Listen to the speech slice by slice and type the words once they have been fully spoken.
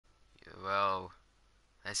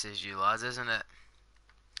This is you lads, isn't it?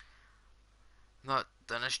 Not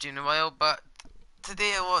done a stream in a while, but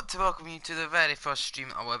today I want to welcome you to the very first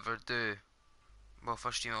stream I'll ever do. Well,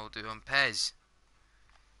 first stream I'll do on PES.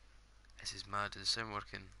 This is mad, is the sound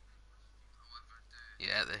working?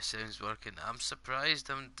 Yeah, the sound's working. I'm surprised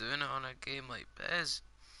I'm doing it on a game like PES.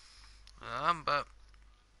 But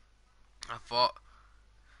I thought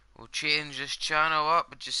we'll change this channel up,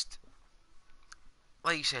 but just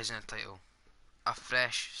like it says in the title, a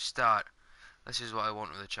fresh start. This is what I want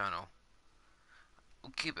with the channel.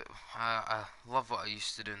 We'll keep it. I love what I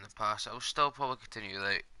used to do in the past. I will still probably continue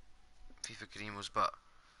like FIFA Karemos, but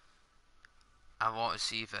I want to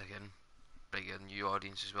see if I can bring in a new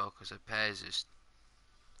audience as well, because the PES is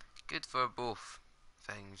good for both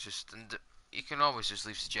things. Just and you can always just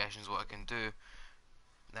leave suggestions what I can do.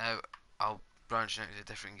 Now I'll branch out into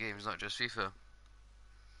different games, not just FIFA.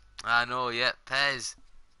 I know, yeah, PES.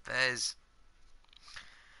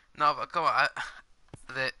 No, but come on,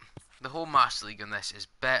 the whole Master League on this is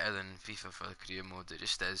better than FIFA for the career mode. It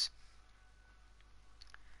just is.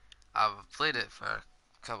 I've played it for a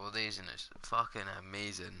couple of days and it's fucking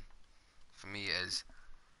amazing. For me, it is.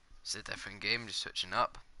 It's a different game, just switching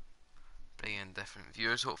up, bringing in different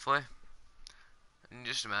viewers, hopefully. And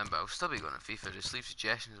just remember, I'll still be going to FIFA. Just leave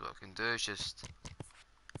suggestions what I can do. It's just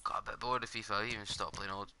got a bit bored of FIFA. I even stopped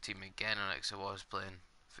playing old team again on it, 'cause I was playing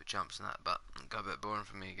foot champs and that, but it got a bit boring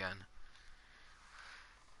for me again.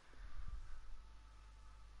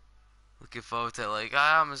 Looking forward to it like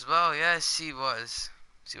I am as well. Yeah, see what's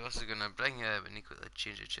it gonna bring you. We need to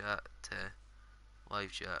change the chat to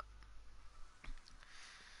live chat.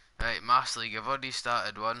 Right, Master League. I've already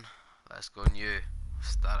started one. Let's go new.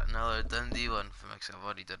 Start another Dundee one for me, 'cause I've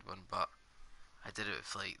already did one, but I did it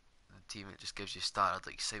with like the team that just gives you started,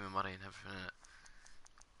 like Simon Murray and everything in it.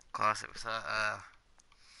 Classic. Was that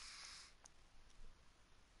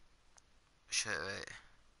shit, right?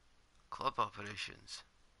 Club operations.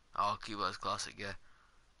 I'll keep it as classic, yeah.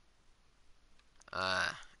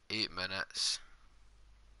 8 minutes.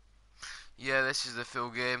 Yeah, this is the full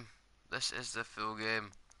game. This is the full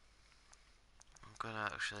game. I'm gonna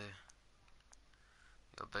actually.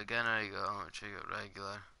 You got beginner, you got amateur, you got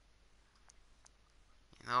regular.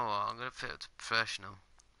 You know what? I'm gonna put it to professional.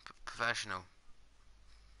 Professional.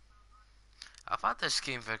 I've had this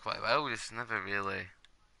game for quite a while, just never really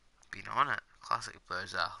been on it. Classic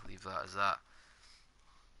players, I'll leave that as that.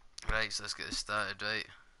 Right, so let's get this started, right?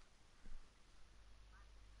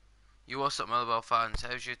 You what's up, Motherwell fans?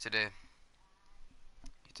 How's you today?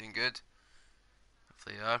 You doing good?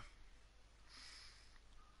 Hopefully you are.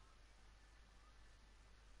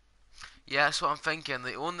 Yeah, that's what I'm thinking.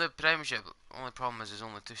 They own the Premiership. Only problem is there's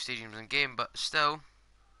only 2 stadiums in game, but still,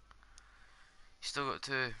 you still got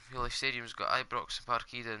 2 real-life stadiums. Got Ibrox and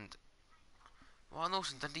Parkhead, and well, I know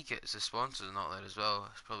some Dundee kits. The sponsors are not there as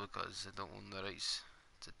well. It's probably because they don't own the rights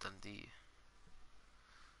to Dundee.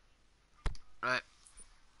 Right,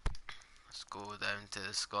 let's go down to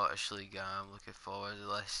the Scottish League. I'm looking forward to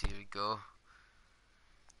this. Here we go.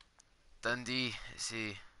 Dundee. Let's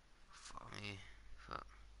see. Fuck me. Fuck.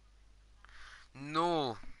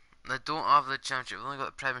 No, they don't have the Championship. They've only got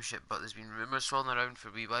the Premiership, but there's been rumours swirling around for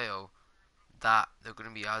a wee while that they're going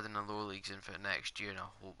to be adding the lower leagues in for next year, and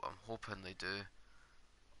I'm hoping they do.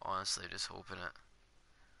 Honestly, just hoping it.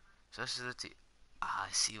 So this is the team. Ah,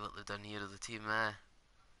 I see what they've done here of the team there.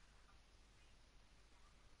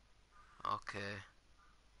 Okay.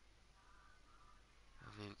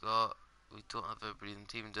 We've got. We don't have a breathing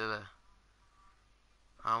team, do we?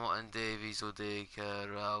 Hamilton, Davies, O'Dake,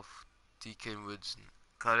 Ralph, Deacon, Woods,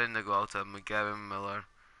 Curran, Nagualta, McGowan, Miller,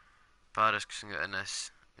 Paris,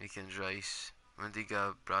 Innes, Meekins, Rice,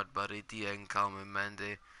 Mendiga, Bradbury, Dieng, Calman,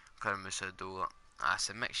 Mendy, Kermisa, Dola. Ah, it's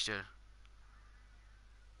a mixture.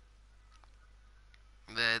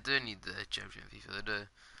 They do need the champion FIFA, they do.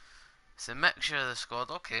 It's a mixture of the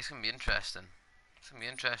squad. Okay, it's gonna be interesting. It's gonna be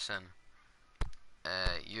interesting.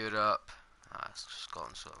 Europe. Ah, it's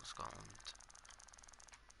Scotland. Let's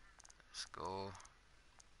go.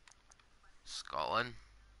 Scotland.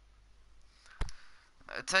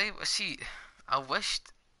 I tell you what, see, I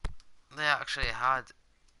wished they actually had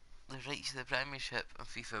the rights to the Premiership in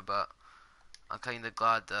FIFA, but I'm kind of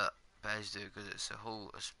glad that PES do, because it's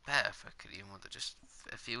better for career mode.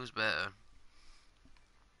 It feels better.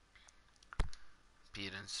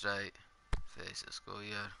 Appearance, right? Face, let's go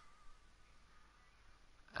here.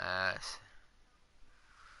 Uh,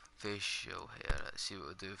 Facial hair. Let's see what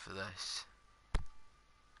we do for this.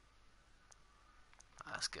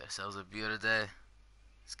 Let's get ourselves a beard, eh?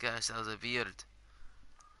 Let's get ourselves a beard.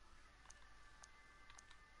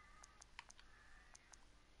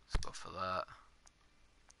 Let's go for that.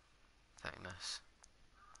 this.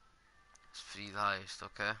 It's free the highest,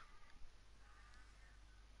 okay?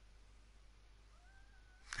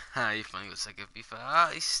 You finally got sick of FIFA.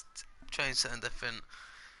 At least trying something different.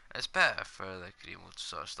 It's better for the career mode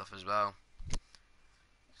sort of stuff as well.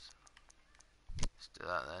 Let's do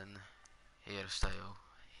that then. Hairstyle.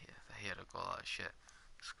 The hair, I got all that shit.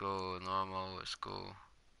 Let's go normal, let's go.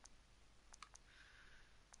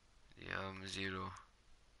 Yeah, 0.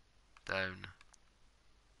 Down.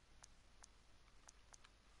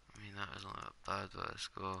 I mean, that isn't that bad, but let's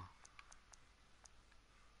go.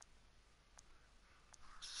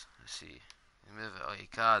 Let's see. You move it. Oh, you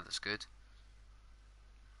can. That's good.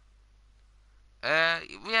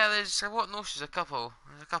 Yeah. There's what? No, there's a couple.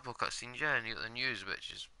 There's a couple cutscenes. Yeah, and you got the news,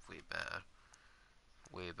 which is way better.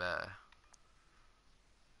 Way better.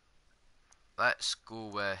 Let's go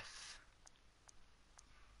with.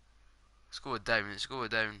 Let's go with down. Let's go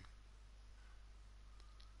with down.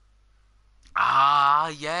 Ah,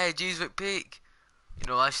 yeah, James McPeak. You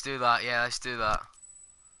know, let's do that. Yeah, let's do that.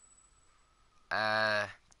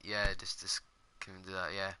 Yeah, just can we do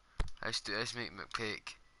that? Yeah, let's make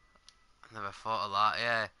McPeak. I never thought of that.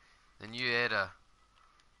 Yeah, the new era.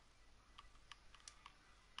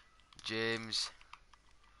 James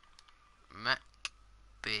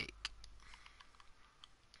McPeak.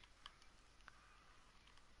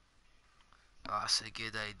 That's a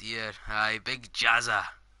good idea. Aye, big Jazza.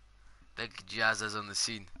 Big Jazza's on the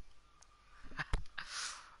scene.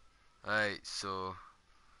 Right, so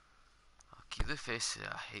I'll keep the face.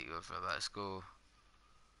 I hate you for that. Let's go.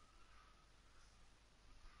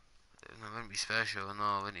 No, it wouldn't be special.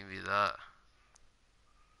 No, it wouldn't be that.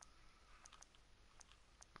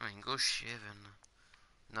 I mean, go shaving.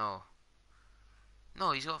 No.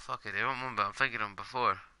 No, he's got fucking. I don't remember. I'm thinking him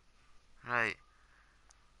before. Right.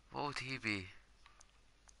 What would he be?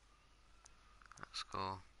 Let's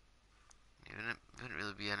go. He wouldn't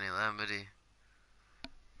really be any lamb, would he?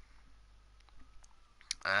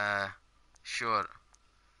 Short.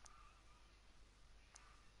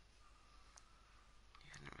 He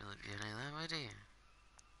wouldn't really be any lamb, would he?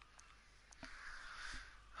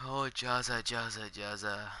 Oh, Jazza, Jazza,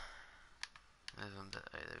 Jazza. Move him bit.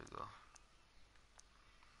 Right, there we go.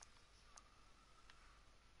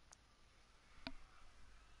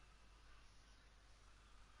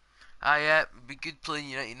 Yeah, be good playing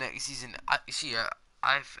United next season. I think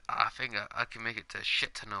I can make it to a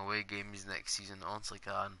shit ton of away games next season. Honestly,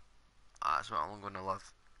 can. That's what I'm going to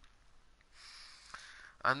love.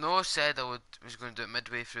 I know I said was going to do it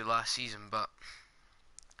midway through last season, but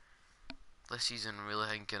this season I'm really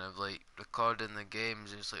thinking of like recording the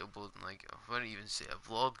games. It's like like I wouldn't even say a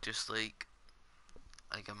vlog, just like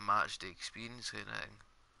a match day experience kind of thing.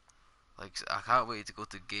 Like I can't wait to go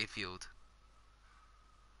to Gayfield.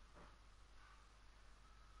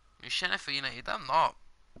 You're shitting for United. I'm not.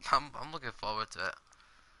 I'm looking forward to it.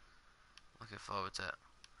 Looking forward to it.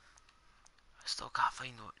 I still can't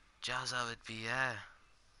find what Jazza would be. Yeah.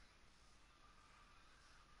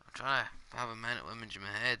 I'm trying to have a mental image in my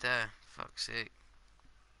head. Fuck's sake.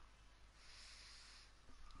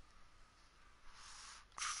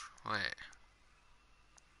 Wait.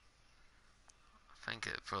 I think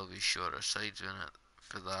it'd probably be shorter sides in it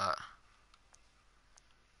for that.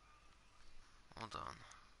 Hold on.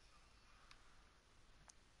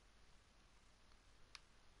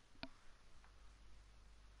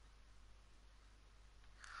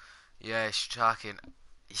 Yeah, it's tracking.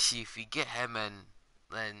 You see, if we get him in,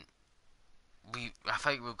 then I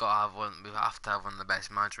think we've got to have one. We have to have one of the best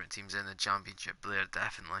management teams in the championship. Blair,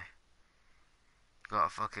 definitely. Got a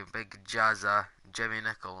fucking big Jazza, Jimmy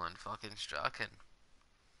Nicol, and fucking Strachan.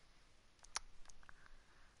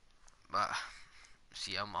 But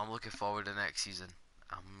see, I'm looking forward to next season.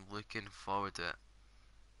 I'm looking forward to it.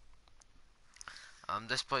 I'm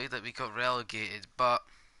disappointed that we got relegated, but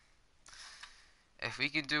if we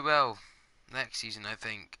can do well next season, I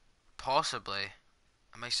think possibly.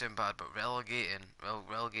 It might sound bad, but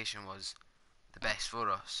relegation was the best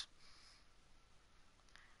for us.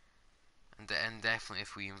 And definitely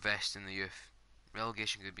if we invest in the youth,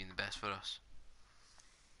 relegation could be the best for us.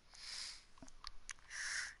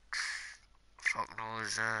 Fuck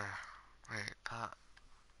knows, wait, Pat,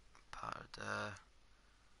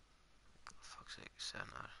 fuck's sake,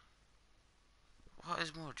 centre. What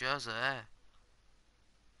is more Jazza,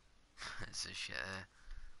 It's a shit,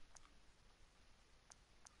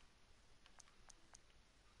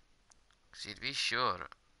 Cause he'd be sure.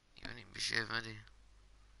 He wouldn't even be shaving, would he?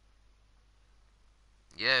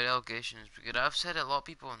 Yeah, relegation is good. I've said it, a lot of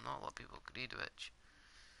people, not a lot of people agreed, which.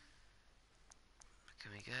 What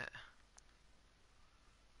can we get?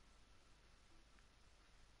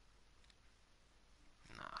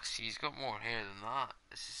 See, he's got more hair than that.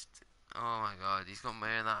 It's just, oh my god, he's got more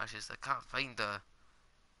hair than that. It's just, I can't find a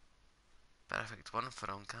perfect one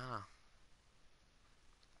for him, can I?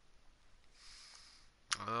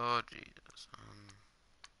 Oh Jesus.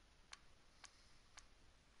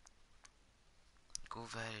 Go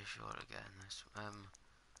very short again. This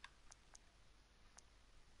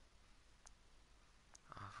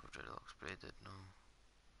Afro dreadlocks braided. No.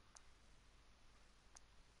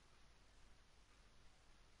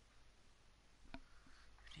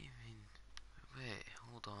 What do you mean? Wait,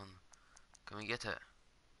 hold on. Can we get it?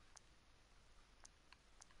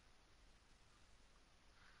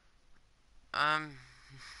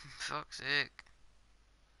 Fuck's sake.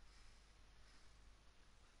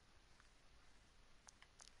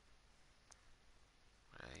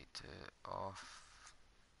 Right, off.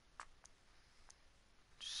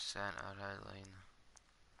 Center outline.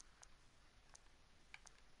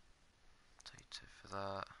 Tight for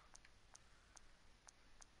that.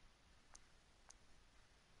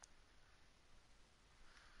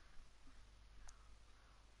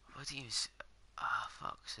 What do you say? Ah,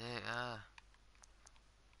 fuck's sake,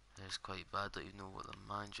 It's quite bad that you know what the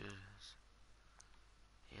manager's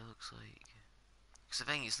hair looks like. Cause the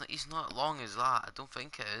thing, he's not long as that. I don't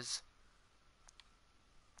think it is.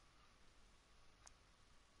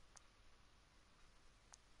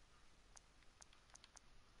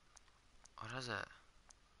 Or is it?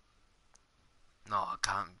 No, it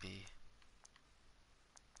can't be.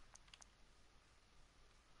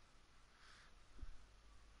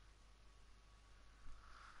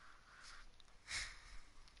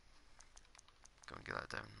 Go and get that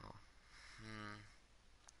down. No.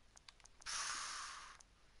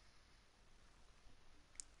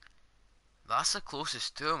 That's the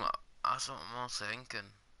closest to him. That's what I'm also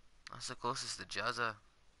thinking. That's the closest to Jazza.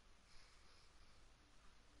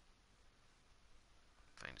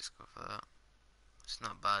 Fine, just go for that. It's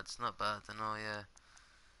not bad. It's not bad. I know. Yeah.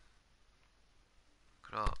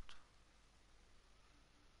 Cropped.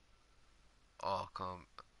 Oh, come.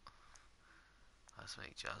 Let's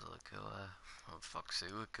make Jazza look cool. Oh, fuck's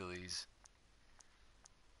sake, look at these.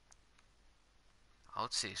 I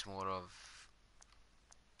would say it's more of.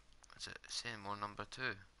 Is it saying more number 2?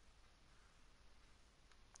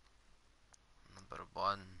 Number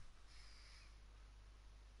 1.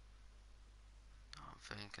 I'm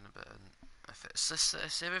thinking about it. If it's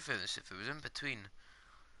everything, if it was in between,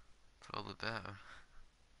 probably better.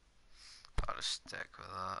 Gotta stick with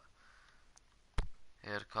that.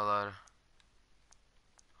 Hair colour.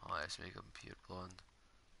 Oh, let's make him pure blonde.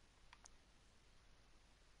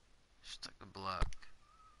 Stick with black.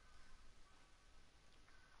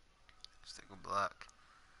 Stick with black.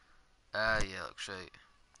 Yeah, looks right.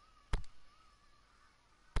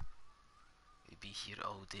 We'd be here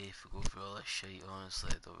all day if we go for all this shit,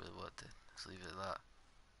 honestly. I don't really want to. Let's leave it at that.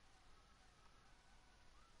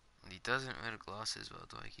 And he doesn't wear glasses, but I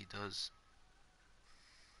don't think he does.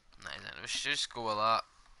 Nah, let's just go with that.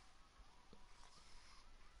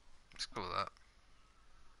 Let's go with that.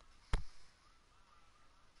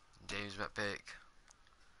 James McPick.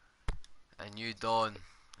 A new dawn.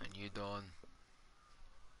 A new dawn.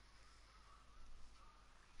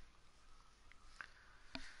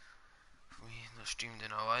 For me, not streamed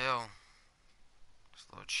in a while. There's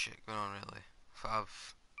a lot of shit going on, really.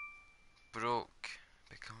 Fav. Broke.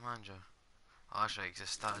 Become manager. Oh, that's right, 'cause I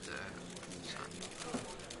started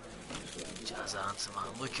Jazz answer,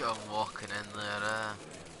 man. Look at him walking in there,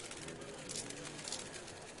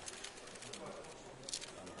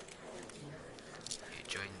 He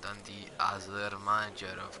joined Dundee as their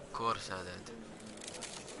manager, of course I did.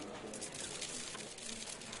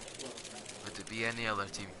 Would it be any other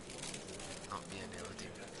team? Not be any other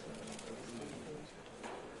team.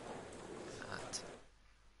 That.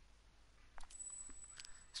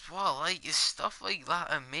 It's what I like, is stuff like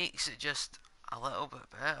that, and makes it just a little bit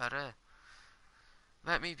better,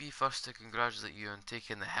 Let me be first to congratulate you on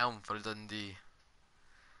taking the helm for Dundee.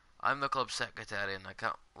 I'm the club secretary and I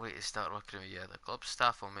can't wait to start working with you. The club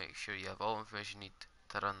staff will make sure you have all information you need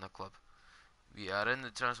to run the club. We are in the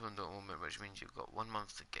transfer window at the moment, which means you've got 1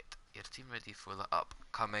 month to get your team ready for the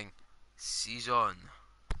upcoming season.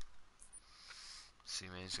 See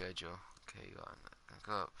main schedule. Okay, you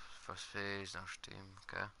got first phase, national team,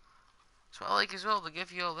 okay. That's what I like as well, they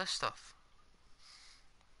give you all this stuff.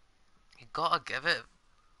 You gotta give it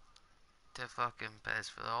to fucking PES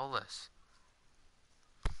for all this.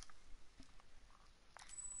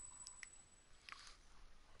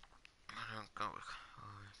 I don't go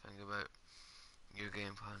think about your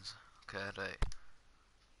game plans. Okay, right.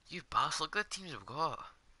 You bastard, look at the teams we've got.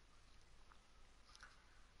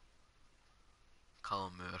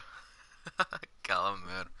 Calamur.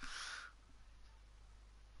 Calamur.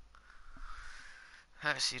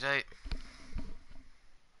 Let's see, right.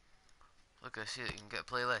 Look, I see that you can get a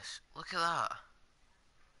playlist. Look at that.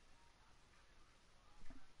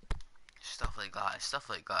 Stuff like that, stuff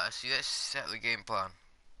like that. See, let's set the game plan.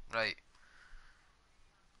 Right.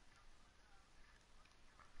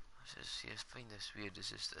 Let's just, yes, find this weird.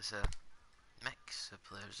 It's a mix of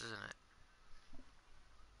players, isn't it?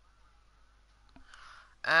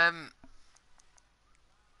 I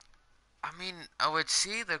mean, I would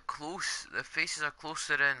say they're close. The faces are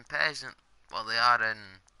closer in PES than well they are in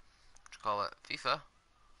what you call it, FIFA.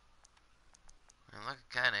 And look at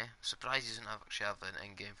Kenny. I'm surprised he doesn't actually have an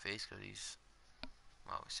in-game face because he's,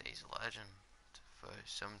 well, I would say he's a legend for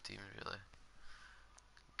some teams really.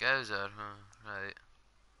 Gowser, huh? Right.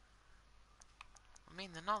 I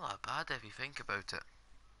mean, they're not that bad if you think about it.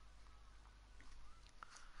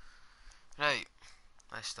 Right.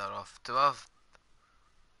 Let's start off. Do I have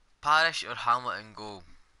Parish or Hamlet in goal?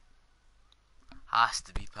 Has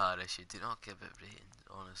to be Parish. You do not give it ratings,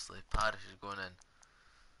 honestly. Parish is going in.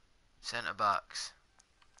 Centre backs.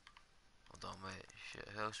 Hold on, wait. Shit,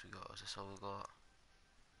 who else we got? Is this all we got?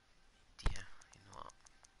 Dear, you know what?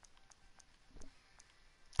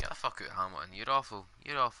 Get the fuck out, Hamilton. You're awful.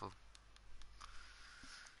 You're awful.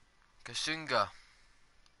 Kasunga.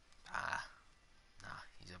 Ah, nah.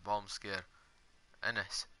 He's a bomb scare.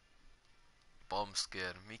 Innes. Bomb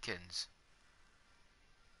scare. Meekins.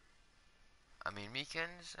 I mean,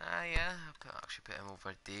 Meekins, yeah. I actually put him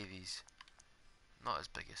over Davies. Not his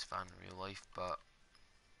biggest fan in real life, but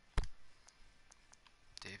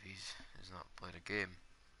Davies has not played a game.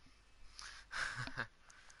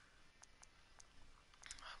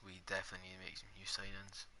 We definitely need to make some new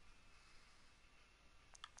signings.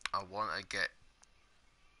 I want to get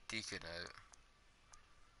Deacon out.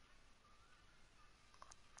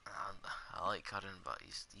 And I like Curran, but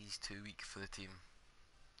he's too weak for the team,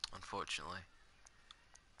 unfortunately.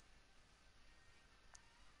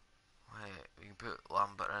 Wait, we can put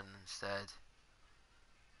Lambert in instead.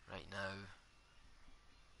 Right now.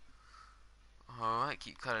 Oh, I might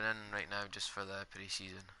keep Curran in right now just for the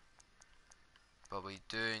pre-season. But we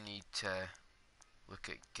do need to look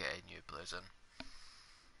at getting new players in.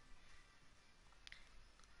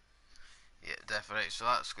 Yeah, definitely. So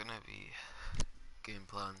that's going to be game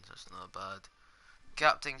plans. That's not bad.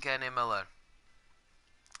 Captain Kenny Miller.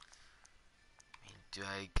 I mean, do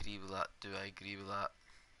I agree with that? Do I agree with that?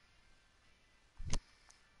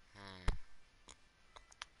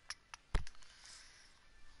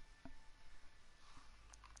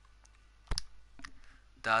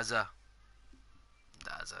 Daza.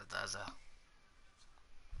 Daza.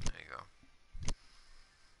 There you go.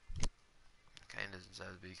 Kinda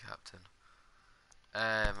deserves to be captain.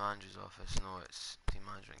 Manager's office. No, it's team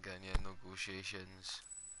management getting in negotiations.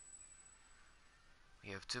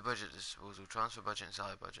 We have two budget disposal, transfer budget and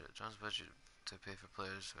salary budget. Transfer budget to pay for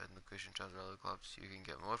players with negotiation transfer other clubs. You can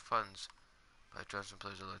get more funds by transferring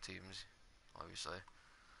players to other teams, obviously.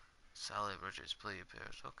 Salary budget is play your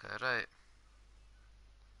players. Okay, right.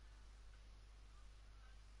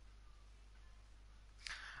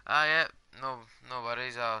 Yeah, no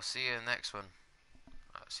worries. I'll see you in the next one.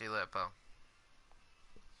 See you later, pal.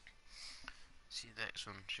 See you next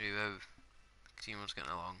one. See you how the team was getting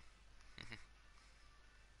along.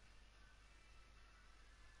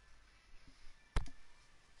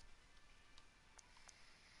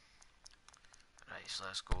 Right, so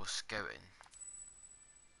let's go scouting.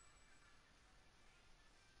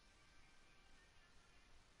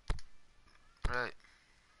 Right.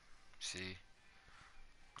 See.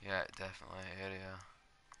 Yeah, definitely area.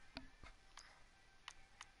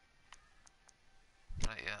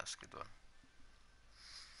 Right, yeah, that's a good one.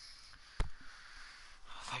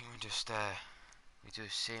 I think we just we do the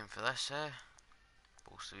same for this,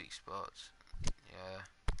 Post the weak spots. Yeah.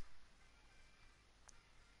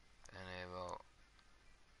 And well,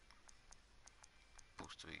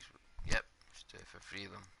 post the weak. Yep, just do it for three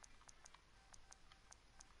of them.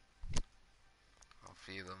 All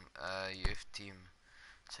three of them. Youth team.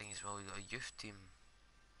 Thing as well, we got a youth team.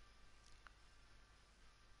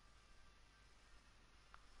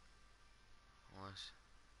 Unless,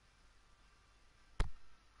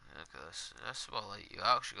 look at this. That's what like you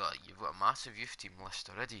actually got. You've got a massive youth team list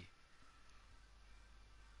already.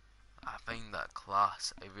 I find that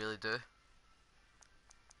class. I really do. Look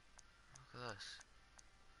at this.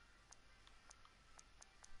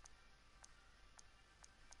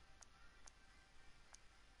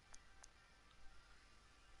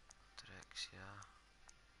 Yeah.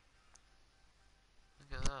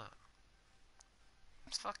 Look at that.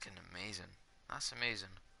 It's fucking amazing. That's amazing.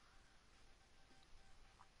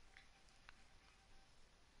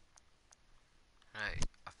 Right,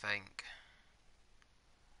 I think.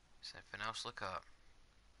 Is there anything else to look at?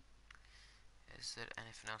 Is there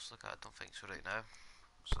anything else to look at? I don't think so right now.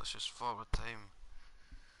 So let's just forward time.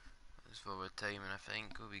 Let's forward time, and I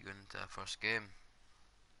think we'll be going to our first game.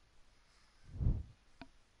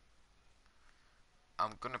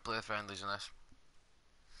 I'm going to play the friendlies on this.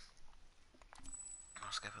 I'm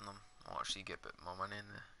not skipping them. I'll actually get a bit more money in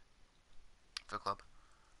the club.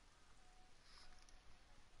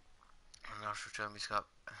 And National Champions Cup,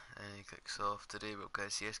 and he kicks off today. We've got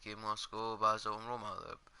CSK, Moscow, Basel and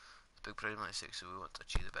Roma. It's big Premier League 6, so we want to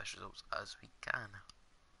achieve the best results as we can.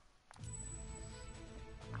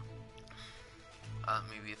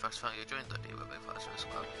 Maybe the first fan to get joined Dundee with a big fast for this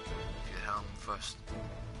club. If you helm first,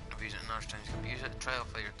 if using it in National Champions Cup, use it. Trial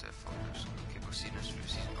fire to focus. Okay, we've seen this through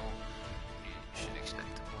season 0. You should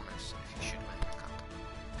expect a bonus if you should win the cup.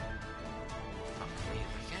 Fuck me,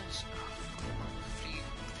 weekends. Free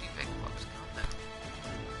big clubs, calm down.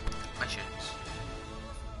 Missions.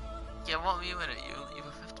 Yeah, what me a minute, you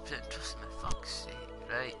have 50% trust in me, fuck's sake.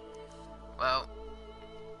 Right. Well,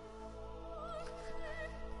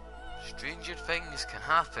 stranger things can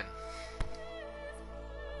happen.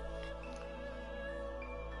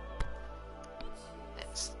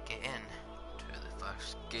 Let's get into the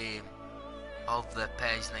first game of the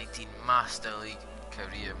PES 19 Master League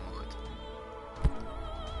Career Mode.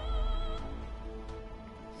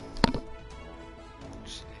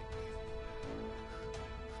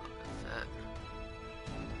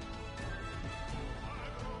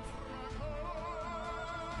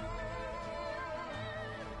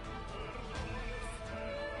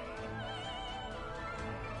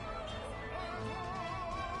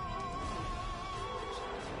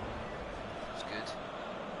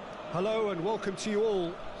 Hello and welcome to you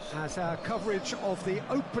all as our coverage of the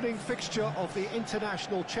opening fixture of the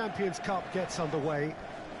International Champions Cup gets underway.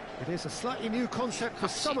 It is a slightly new concept for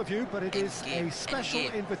some of you, but it is a special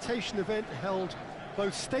invitation event held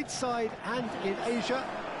both stateside and in Asia,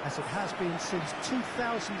 as it has been since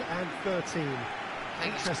 2013.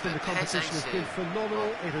 Interest in the competition has been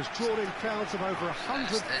phenomenal. It has drawn in crowds of over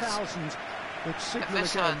 100,000, which signal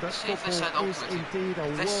again that football is indeed a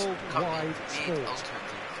worldwide sport.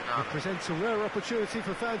 It presents a rare opportunity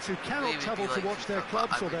for fans who cannot travel to watch their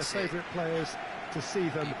clubs or their favourite players to see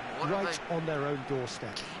them right on their own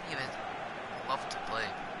doorstep. Even love to play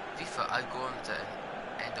FIFA. I go into it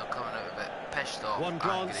and end up coming out a bit pissed off. One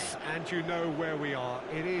glance and you know where we are.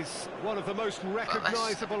 It is one of the most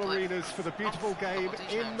recognisable arenas for the beautiful game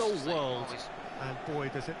in the world. And boy,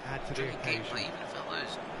 does it add to the occasion. Even if I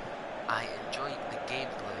lose, I enjoy the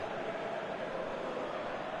gameplay.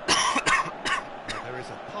 There is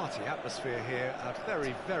a party atmosphere here, a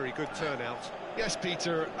very, very good turnout. Yes,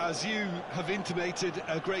 Peter, as you have intimated,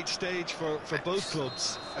 a great stage for both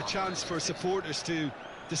clubs. A chance for supporters to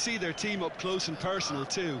see their team up close and personal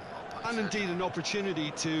too. And indeed an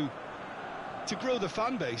opportunity to grow the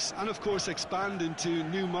fan base and, of course, expand into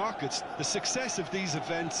new markets. The success of these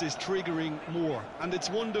events is triggering more. And it's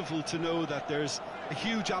wonderful to know that there's a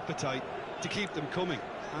huge appetite to keep them coming.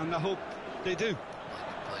 And I hope they do.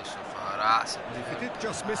 And if you did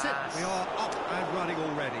just miss it, we are up and running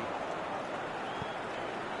already.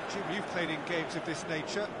 Jim, you've played in games of this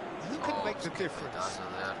nature. Who can make the difference?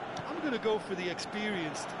 I'm going to go for the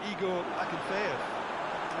experienced Igor Akinfeev.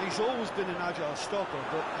 He's always been an agile stopper,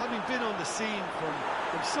 but having been on the scene from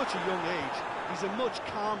such a young age, he's a much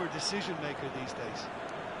calmer decision maker these days.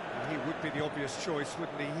 And he would be the obvious choice,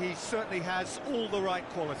 wouldn't he? He certainly has all the right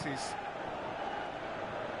qualities.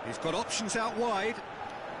 He's got options out wide.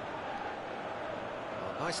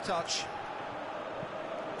 Nice touch.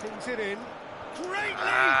 Pings it in. Great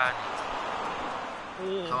lead!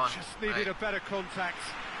 Just needed a better contact.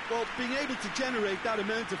 Well, being able to generate that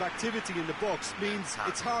amount of activity in the box means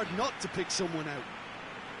it's hard not to pick someone out.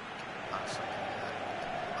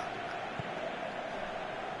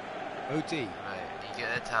 OD. Right, you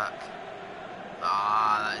get the attack.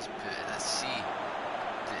 Ah, that is put in a C.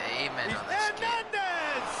 The aim in on this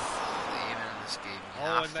game.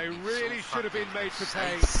 Oh, and they really should have been made to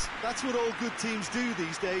pay. That's what all good teams do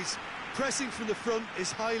these days. Pressing from the front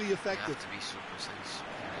is highly effective. You have to be so precise.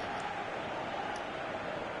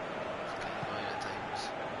 It's getting annoying at times.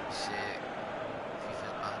 You say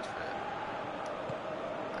FIFA's bad for it.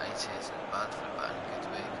 I'd say it's bad for it, but in a good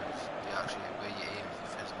way, because you actually, where you aim,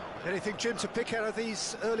 FIFA's not where. Anything, Jim, to pick out of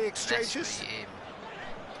these early exchanges? That's where you aim.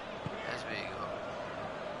 That's where you go.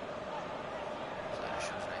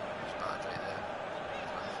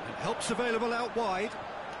 Helps available out wide.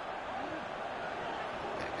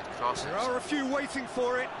 crosses. There are a few waiting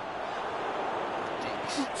for it.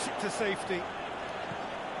 Boots it to safety.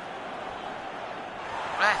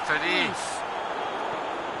 Referee! Loose.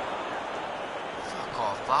 Fuck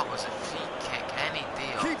off, that was a free kick any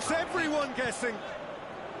day. Keeps everyone guessing.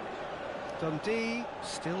 Dundee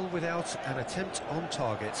still without an attempt on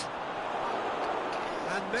target.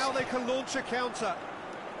 And now they can launch a counter.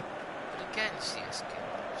 But again, CSK.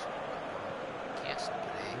 Yes,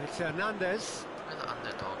 It's Hernandez. we're the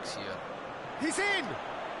underdogs here. He's in!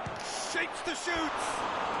 Shapes to shoot!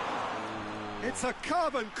 It's a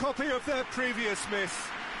carbon copy of their previous miss.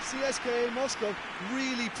 CSKA Moscow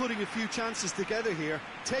really putting a few chances together here.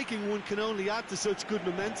 Taking one can only add to such good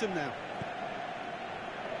momentum now.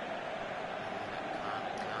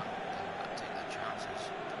 Can't take the chances.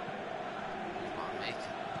 We've got to make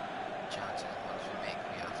chances. Once we make,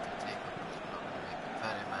 we have to take them. Because we're not going to make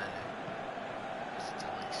very many. It's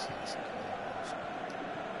still like CSK.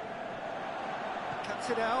 Cuts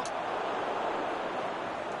it out.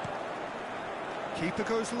 Keeper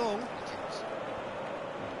goes long.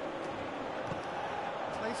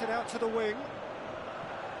 Plays it out to the wing.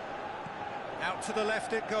 Out to the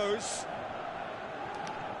left it goes.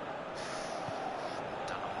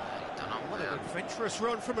 What an adventurous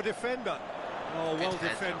run from a defender. Oh, well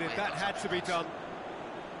defended. That had to be done.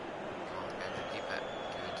 Come on, guys, keep it.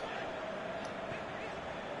 Good.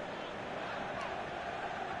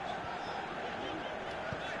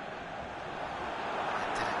 I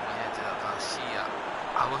didn't mean it, I can't see it.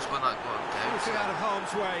 I was when that going down. Puts it out of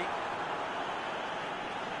harm's way.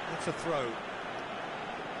 That's a throw.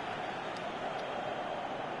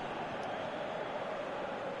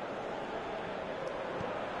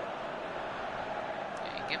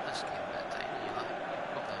 Yeah, you give this game a bit of time, you like,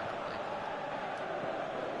 go down and play.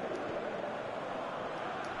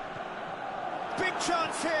 Big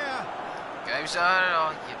chance here. Goes out,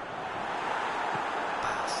 oh, you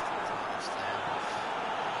bastard, honestly.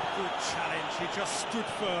 Good challenge. He just stood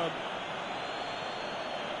firm.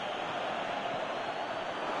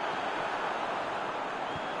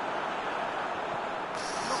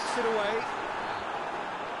 Knocks it away.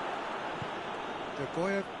 De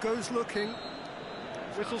Goya goes looking.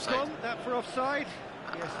 Whistle's Offside. gone. That for offside?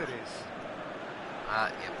 Yes, it is.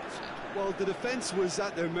 Yep, offside. Well, the defence was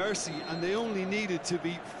at their mercy and they only needed to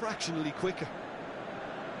be fractionally quicker.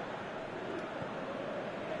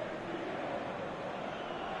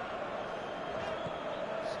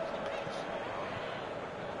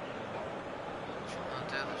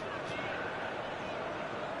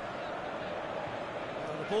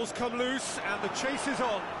 Well, the ball's come loose and the chase is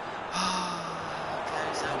on.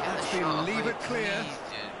 Guys, I'll get That's the been shot. leave it clear. Please,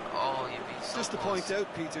 dude. Oh, you'd be so Just to close. point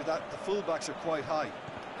out, Peter, that the fullbacks are quite high.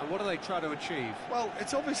 And what do they try to achieve? Well,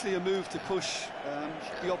 it's obviously a move to push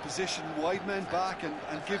the opposition wide men back and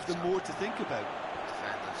give them more to think about.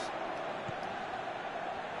 Defenders.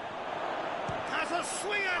 Has a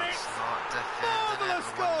swing at That's it! not defending Marvellous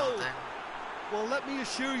it. goal! 1-0 down. Well, let me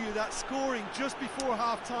assure you that scoring just before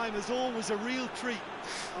half-time is always a real treat.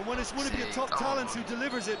 And when it's one of your top talents who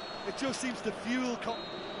delivers it, it just seems to fuel... And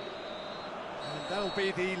that'll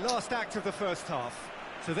be the last act of the first half.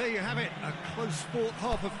 So there you have it, a close fought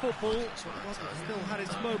half of football. It still had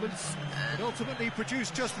its moments. It ultimately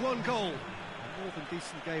produced just one goal. A more than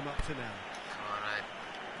decent game up to now. Alright.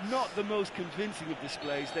 Not the most convincing of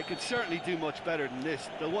displays. They could certainly do much better than this.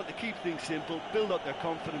 They'll want to keep things simple, build up their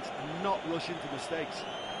confidence and not rush into mistakes.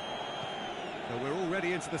 So we're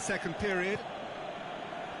already into the second period.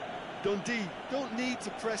 Dundee don't need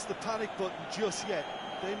to press the panic button just yet.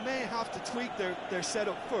 They may have to tweak their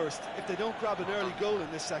setup first if they don't grab an early goal in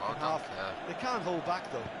this second half. They can't hold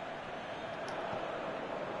back though.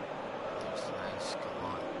 That's nice, come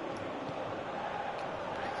on.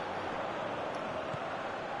 Break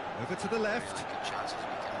away. Over to the left. Really good chances we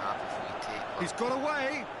can have if we take one. He's got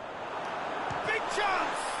away. Big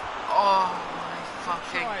chance! Oh my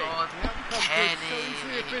fucking Try. god. The outcome could so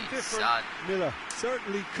easily have been Kenny, different. son. Miller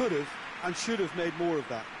certainly could have and should have made more of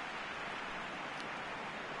that.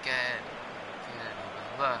 Again.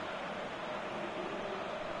 Miller.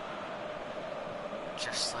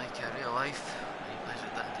 Just like in real life. When he plays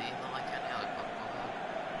with Dundee, not like any other club.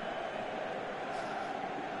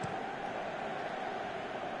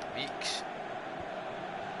 Weeks.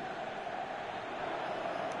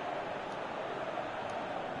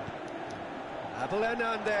 Abel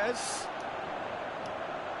Hernandez.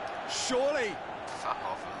 Surely. Fuck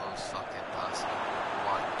off with those fucking passes.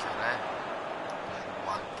 Wanker, eh?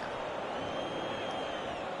 Wanker.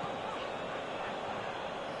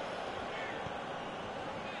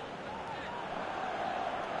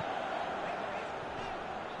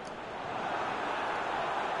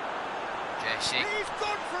 Jesse. He's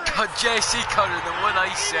gone for it. Jesse Curran, the one I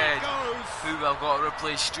In said, it goes. who I've got to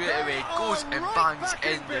replace straight They away, are goes and right bangs back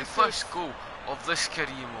in in the business. first goal of this career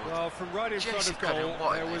mode. Well, from right in front Jesse of Curran, goal,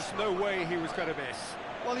 what a there was nice no run. way he was going to miss.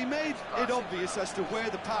 Well, he made it obvious as to where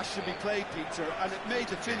the pass should be played, Peter, and it made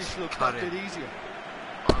the finish look that bit easier.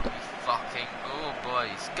 Fucking oh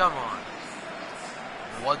boys, come on.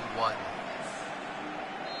 1-1.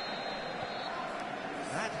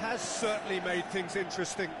 That has certainly made things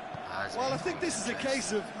interesting. Well, I think this is a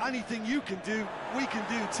case of anything you can do, we can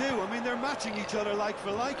do too. I mean, they're matching each other like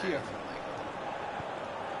for like here.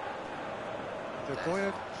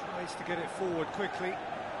 Boyer tries to get it forward quickly.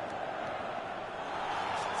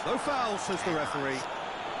 No foul, says the referee.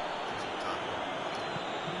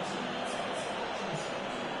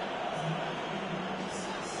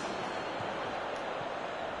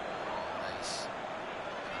 Nice.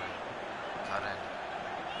 Curran.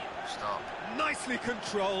 Stop. Nicely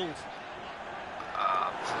controlled.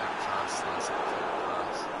 Ah, poor pass. That's a poor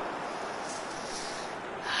pass.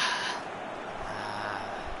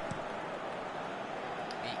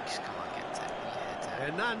 Meeks, come on, get it.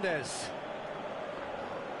 Hernandez.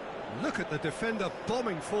 Look at the defender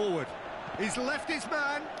bombing forward. He's left his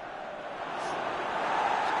man.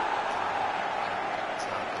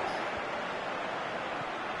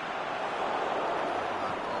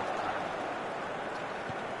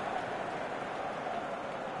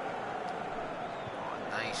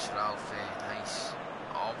 Nice, Ralphie, nice.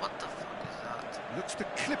 Oh, what the fuck is that? Looks to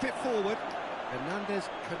clip it forward. Hernandez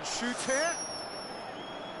can shoot here.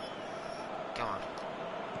 Come on.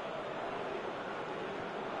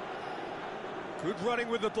 Good running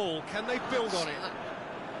with the ball. Can they build on it? Look.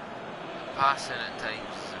 Passing at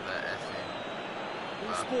times is a bit iffy.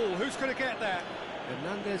 Loose ball. Who's going to get that?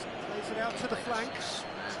 Hernandez plays it out to the flank.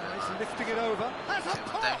 Tries lifting it over. Has a We're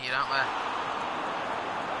pop! down here, aren't we?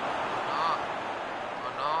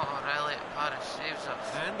 Oh no, Riley Paris saves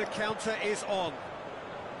us. And the counter is on.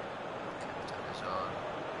 Counter is on.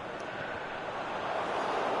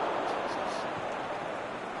 Jesus.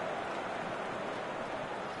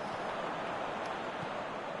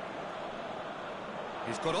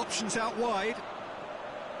 He's got options out wide.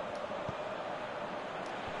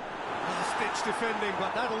 Last-ditch defending,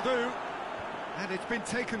 but that'll do. And it's been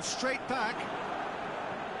taken straight back.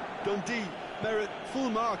 Dundee merit full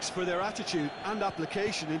marks for their attitude and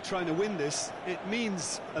application in trying to win this. It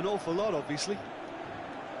means an awful lot, obviously.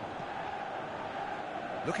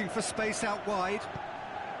 Looking for space out wide.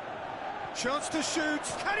 Chance to shoot.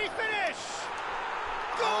 Can he finish?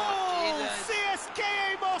 Goal! Jesus.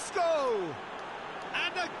 CSKA Moscow!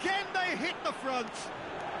 And again they hit the front.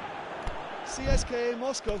 CSKA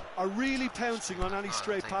Moscow are really pouncing on any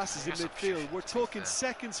stray passes in midfield. We're talking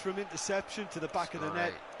seconds from interception to the back of the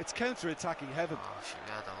net. It's counter-attacking heaven. Oh, shit,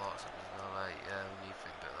 we had a lot of something alright. Yeah, we need to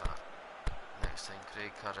think about that. Next thing,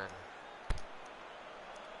 Craig Curran.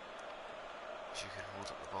 She can hold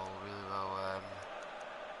up the ball really well.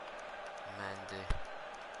 Mendy.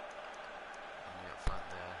 And up front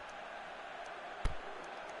there.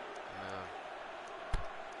 Moore.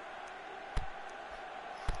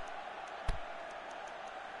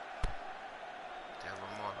 Do you have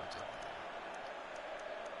one more? I don't know.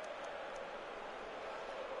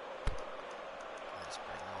 Let's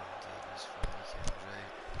bring on Davis for the weekend,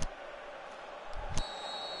 right?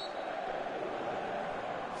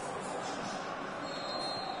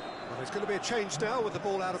 Well, there's going to be a change now with the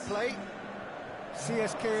ball out of play.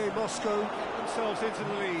 CSKA Moscow get themselves into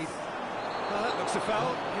the lead. Well, that looks a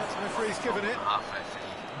foul. Yes, the referee's given it. Half referee.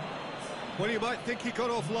 Well, you might think he got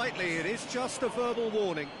off lightly. It is just a verbal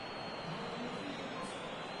warning.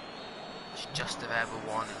 It's just a verbal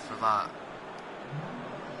warning for that.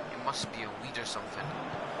 It must be a weed or something.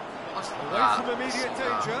 What's Away that? from immediate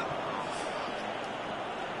danger.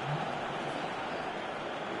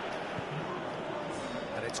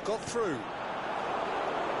 And it's got through.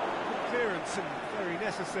 Good clearance and very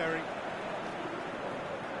necessary.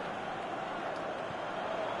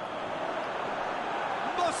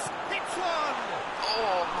 Musk hits one!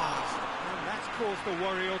 Oh, And that's caused a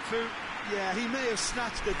worry or two. Yeah, he may have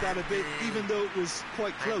snatched at that a bit, even though it was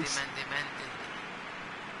quite close. Mendy.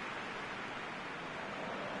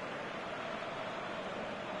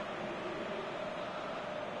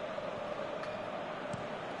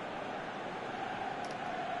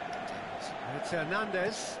 It's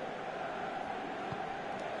Hernandez.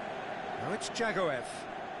 Now it's Jagoev.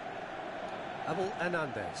 Abel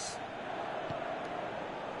Hernandez.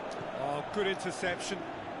 Oh, good interception.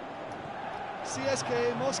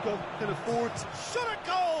 CSKA Moscow can afford to... Shot a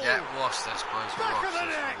goal! Yeah, we lost this, boys. We Back lost of the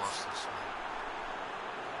this. net. We lost this one.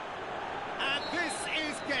 And this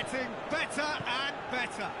is game getting better and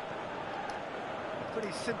better.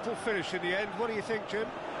 Pretty simple finish in the end. What do you think, Jim?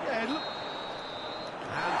 Yeah, look.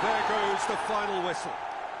 And there goes the final whistle.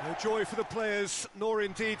 No joy for the players, nor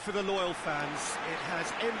indeed for the loyal fans. It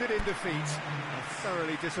has ended in defeat. A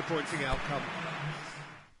thoroughly disappointing outcome.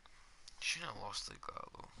 Shouldn't have lost like that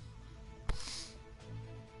though.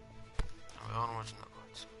 We're onwards and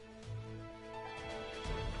upwards.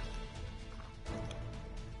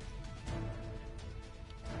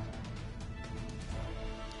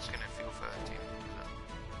 It's gonna feel for that team.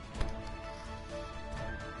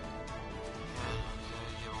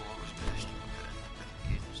 Yeah, well, what was best you could in the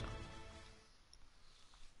game, so.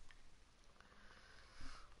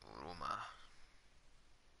 Roma.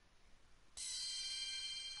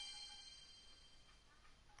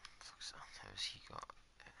 Fuck's that? How's he got?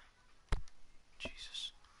 Jesus.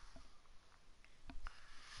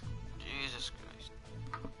 Jesus Christ.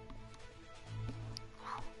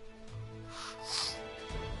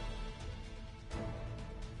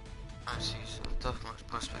 I see, so tough match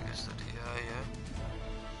prospect yesterday, yeah.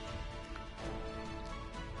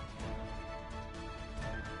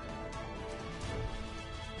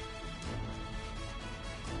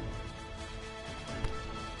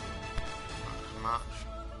 Match.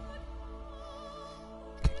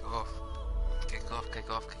 Kick off. Kick off, kick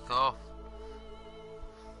off, kick off.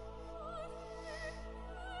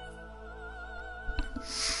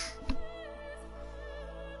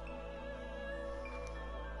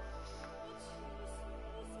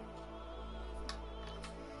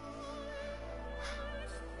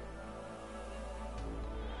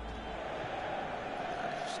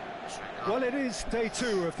 Well, it is day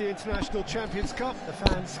 2 of the International Champions Cup. The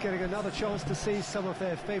fans getting another chance to see some of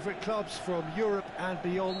their favourite clubs from Europe and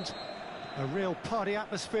beyond. A real party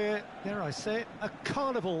atmosphere, dare I say it, a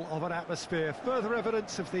carnival of an atmosphere. Further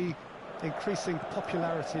evidence of the increasing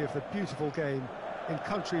popularity of the beautiful game in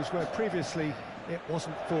countries where previously it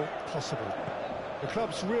wasn't thought possible. The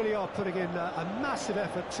clubs really are putting in a massive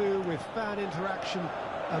effort too, with fan interaction,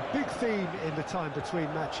 a big theme in the time between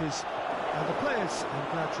matches. And the players,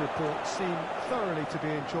 I'm glad to report, seem thoroughly to be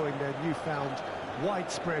enjoying their newfound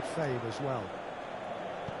widespread fame as well.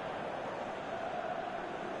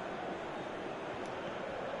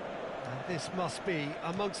 And this must be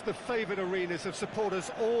amongst the favoured arenas of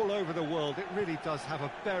supporters all over the world. It really does have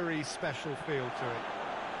a very special feel to it.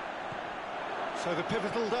 So the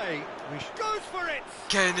pivotal day, goes for it!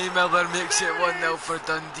 Kenny Miller makes it 1-0 for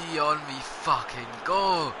Dundee. On we fucking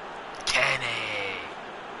go, Kenny!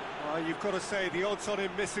 Well, you've got to say the odds on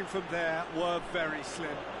him missing from there were very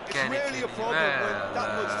slim. It's rarely a problem when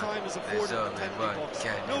that much time is afforded in the penalty box.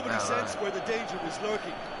 Nobody sensed where the danger was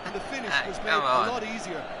lurking, and the finish was made a lot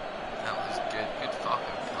easier. That was good, good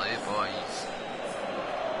fucking play, boys.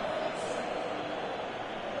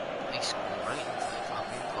 Nice goal right into the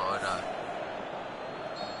fucking corner.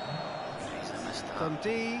 Jeez, I missed that.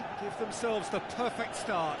 Dundee give themselves the perfect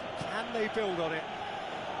start. Can they build on it?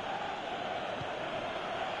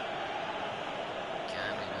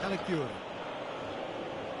 Caligiuri.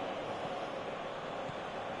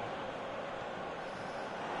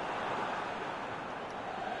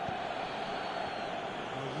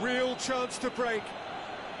 A real chance to break.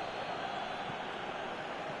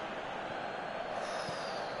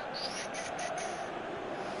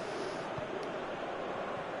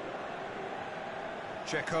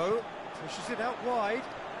 Checo pushes it out wide.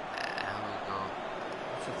 There we go.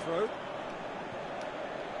 It's a throw.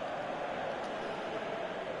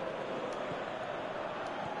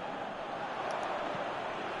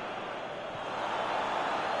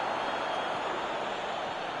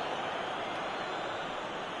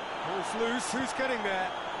 Ball's loose, who's getting there?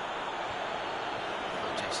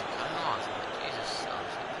 Oh, Jason Cunningham, Jesus, that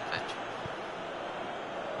was the pitch.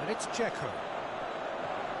 And it's Checo.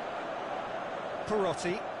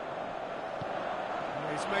 Perotti.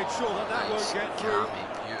 He's made sure that that won't get through. Cammy,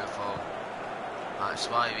 beautiful. That's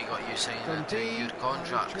why we got you signing a 2-year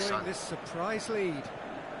contract, son. This surprise lead.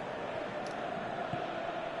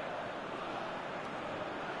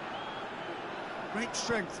 Great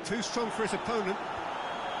strength, too strong for his opponent.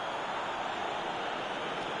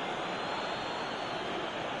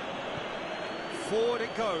 Forward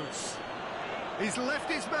it goes. He's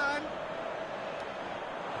left his man.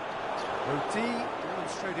 Dundee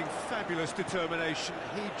demonstrating fabulous determination.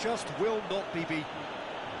 He just will not be beaten.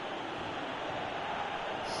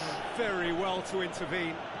 And very well to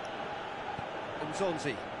intervene. And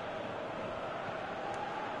Zonzi.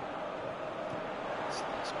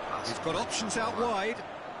 He's got options out wide.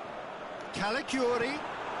 Caligiuri.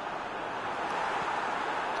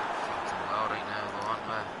 Fucking well right now, though, aren't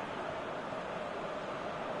we?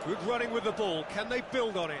 Good running with the ball. Can they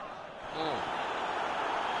build on it? Oh.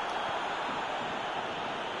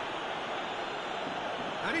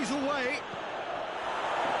 And he's away.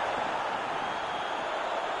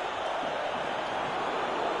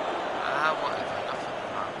 Whatever, nothing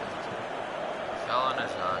happened. Fell on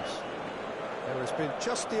his ass. There has been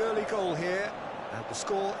just the early goal here, and the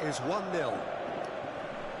score is 1-0.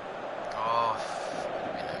 Oh, would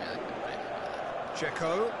have been a really good break for that.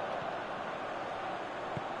 Checo.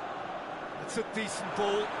 It's a decent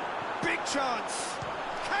ball. Big chance.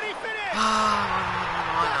 Can he finish? Come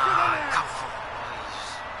on,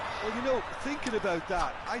 Well, you know, thinking about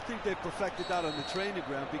that, I think they perfected that on the training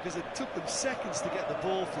ground because it took them seconds to get the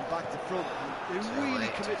ball from back to front. And they really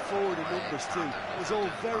commit forward in numbers too. It was all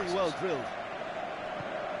very well drilled.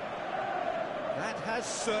 That has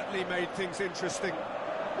certainly made things interesting.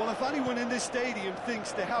 Well, if anyone in this stadium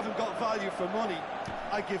thinks they haven't got value for money,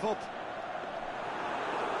 I give up.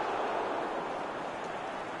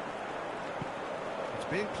 It's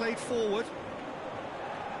being played forward.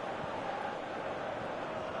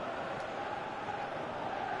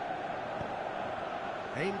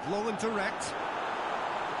 Aimed long and direct. Too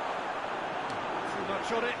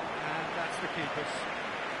much on it, and that's the keeper's.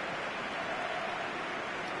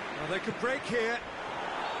 Well, they could break here.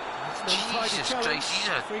 Jesus Christ, he's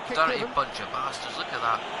a dirty bunch of bastards, look at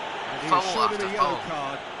that. And Foul he's shown after him a yellow foul.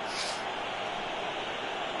 card.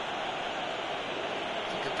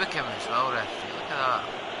 You could book him as well, referee, look at that.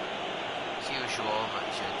 Zero show off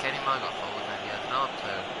it, Kenny Mann got fouled, and he had another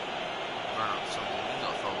player run up something, he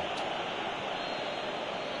got fouled.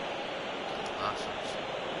 Bastards.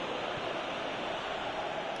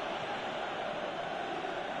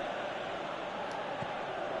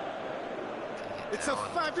 It's a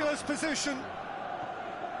fabulous position.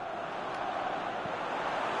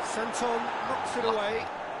 Santon knocks it away.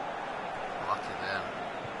 Lucky there.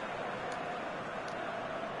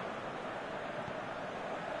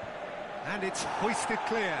 And it's hoisted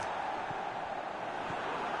clear.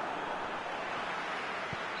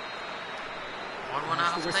 One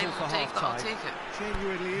That's half the whistle time, for I'll take that, I'll half-time. take it.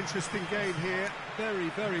 Genuinely interesting game here. Very,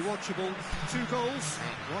 very watchable. 2 goals,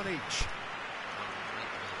 1 each.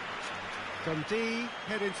 Dundee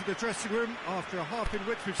head into the dressing room after a half in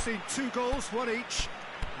which we've seen 2 goals, 1 each.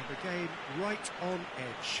 And the game right on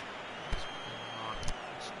edge.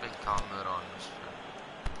 It's a big calmer on this.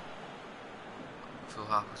 Full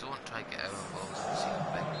half, because I won't try to get out of balls and see the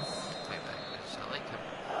big, quite big. So I like him.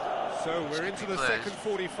 So we're into the second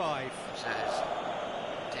 45. Says,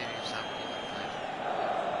 Darius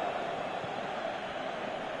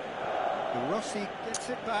Rossi gets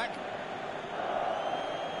it back.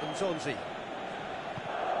 And Zonzi.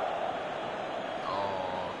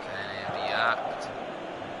 Oh, can he react?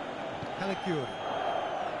 Caligiuri.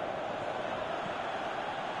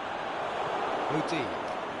 Odi.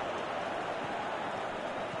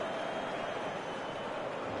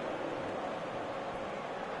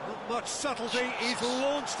 Not much subtlety, he's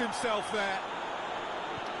launched himself there.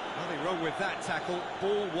 Nothing wrong with that tackle,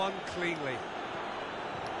 ball won cleanly.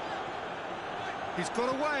 He's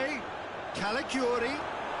got away, Caligiuri,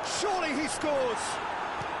 surely he scores!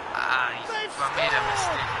 He's made a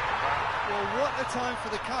mistake. Well, what a time for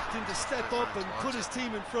the captain to step up and put his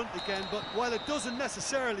team in front again, but while it doesn't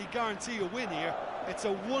necessarily guarantee a win here, it's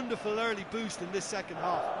a wonderful early boost in this second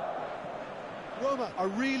half. Roma are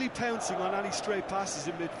really pouncing on any stray passes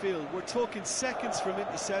in midfield. We're talking seconds from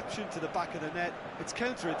interception to the back of the net. It's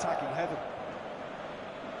counter-attacking heaven.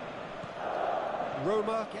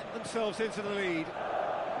 Roma get themselves into the lead.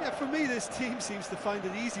 Yeah, for me, this team seems to find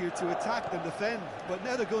it easier to attack than defend, but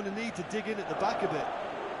now they're going to need to dig in at the back a bit.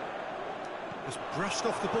 Just brushed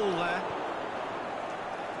off the ball there.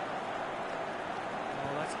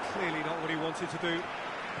 Oh, that's clearly not what he wanted to do.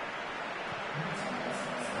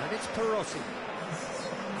 And it's Perotti.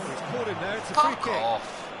 He's caught him there, it's a free Fuck kick.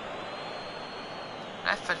 off.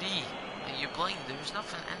 Referee, are you blind? There was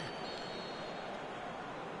nothing in it.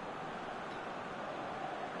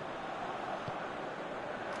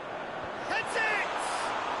 That's it!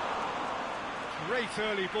 Great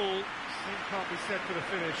early ball. Same can't be said for the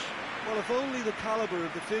finish. Well, if only the calibre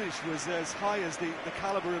of the finish was as high as the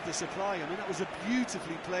calibre of the supply. I mean, that was a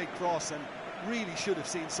beautifully played cross and really should have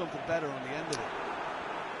seen something better on the end of it.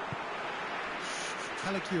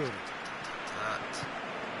 Caligiuri. That.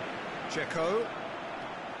 Checo.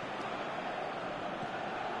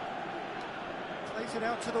 Plays it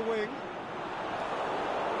out to the wing.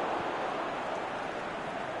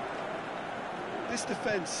 This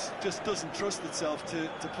defence just doesn't trust itself to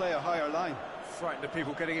play a higher line. frighten the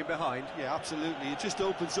people getting in behind. Yeah, absolutely. It just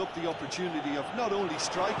opens up the opportunity of not only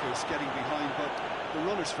strikers getting behind, but the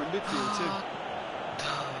runners from midfield too.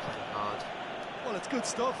 Oh my God. Well, it's good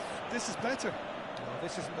stuff. This is better. Well,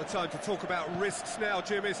 this isn't the time to talk about risks now,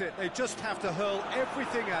 Jim, is it? They just have to hurl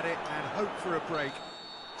everything at it and hope for a break.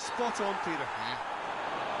 Spot on, Peter.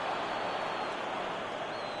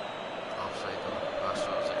 Offside though. That's what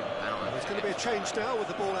I was like, penalty. There's going to be a change now with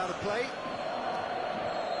the ball out of play.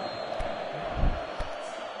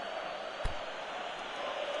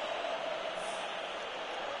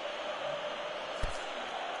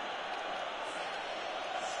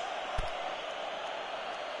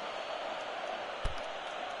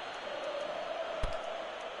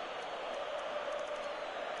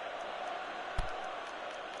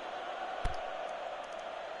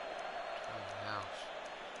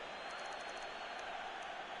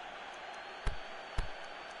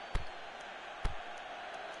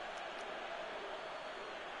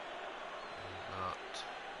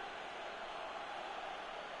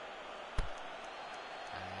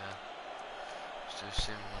 The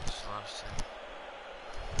same ones last time.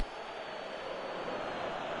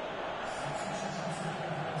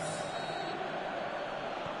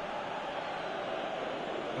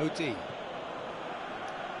 OD.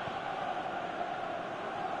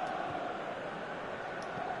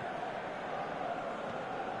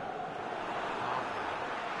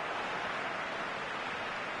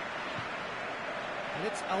 And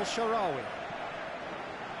it's Al-Sharawi.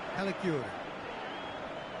 Caligiuri.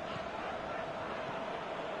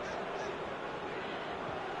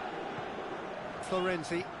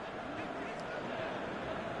 Florenzi.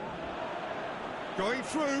 Going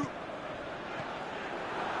through.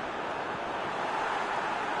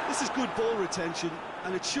 This is good ball retention,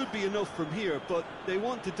 and it should be enough from here, but they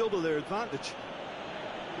want to double their advantage.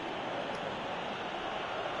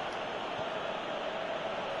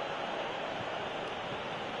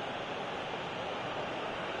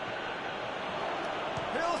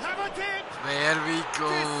 He'll have a dip. There we go.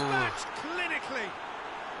 Dispatched clinically.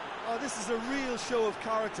 Oh, this is a real show of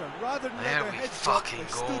character. Rather than There let their we heads drop, fucking they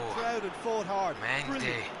go. stood proud and fought hard. Mendy.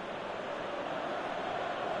 Brilliant.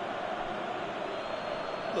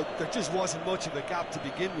 Look, there just wasn't much of a gap to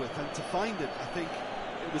begin with, and to find it, I think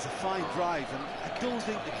it was a fine drive, and I don't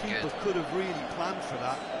think the keeper could have really planned for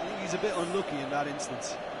that. I think he's a bit unlucky in that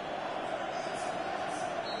instance.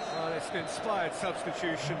 Well, it's an inspired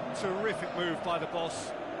substitution. Terrific move by the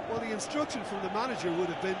boss. Well, the instruction from the manager would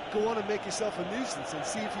have been, go on and make yourself a nuisance and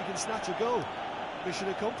see if you can snatch a goal. Mission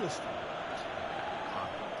accomplished.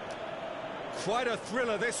 Quite a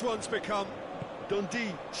thriller this one's become.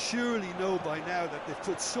 Dundee surely know by now that they've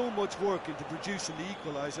put so much work into producing the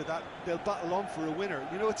equaliser that they'll battle on for a winner.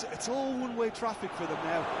 You know, it's all one-way traffic for them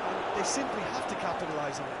now, and they simply have to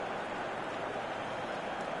capitalise on it.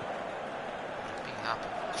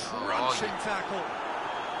 Crunching tackle.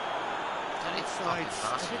 It's Sides a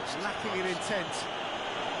bit lacking in intent.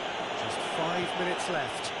 Just 5 minutes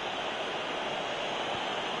left.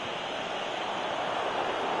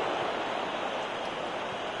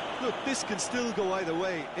 Look, this can still go either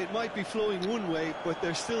way. It might be flowing one way, but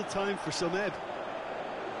there's still time for some ebb.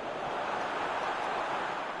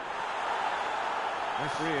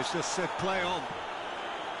 Referee has just said play on.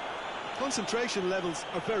 Concentration levels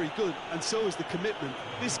are very good, and so is the commitment.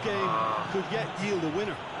 This game could yet yield a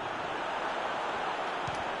winner.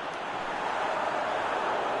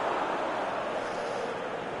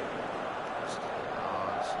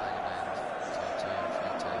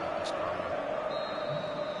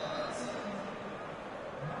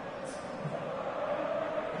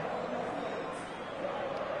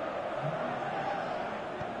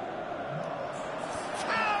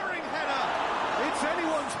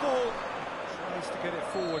 Ball tries to get it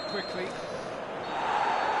forward quickly, and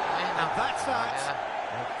that's that.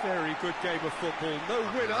 A very good game of football. No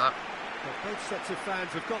winner, but both sets of fans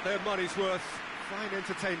have got their money's worth. Fine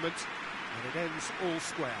entertainment, and it ends all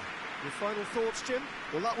square. Your final thoughts, Jim?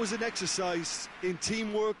 Well, that was an exercise in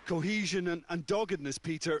teamwork, cohesion and doggedness,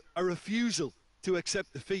 Peter. A refusal to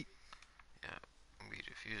accept defeat. Yeah, we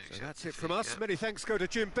refuse to accept So that's it defeat, from us. yeah. Many thanks go to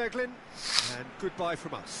Jim Beglin, and goodbye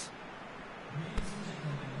from us.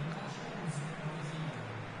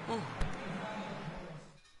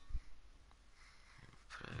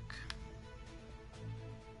 Prick.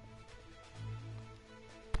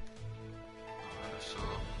 So,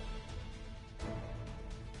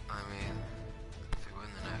 I mean, if we win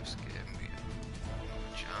the next game, we have a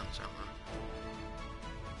chance, haven't we?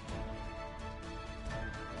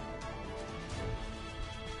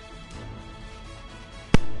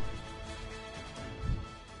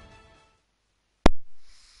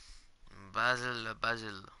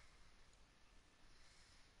 Basil.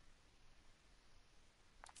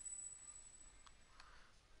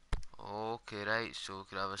 Okay, right, so we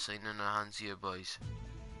could have a sign in our hands here, boys.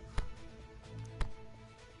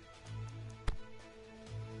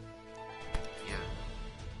 Here.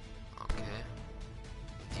 Okay.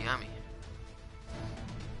 Diami.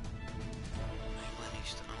 England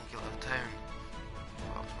East Angular Town.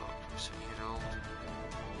 About 7-year-old.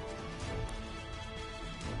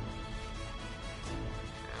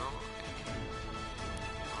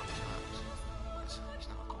 He's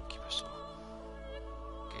not a goalkeeper, so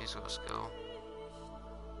okay, he's got a skill.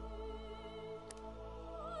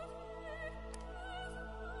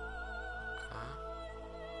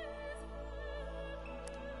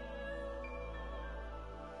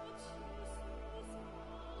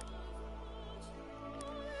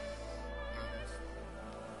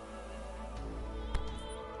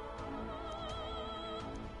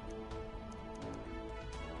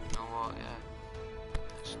 You know what, yeah.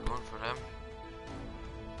 Just going for him.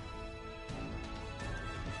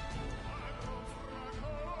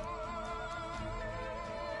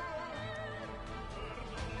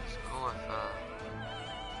 Let's go with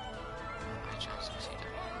high chance of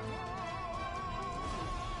succeeding.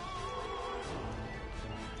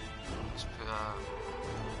 Let's put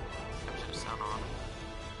Crimson Sun on.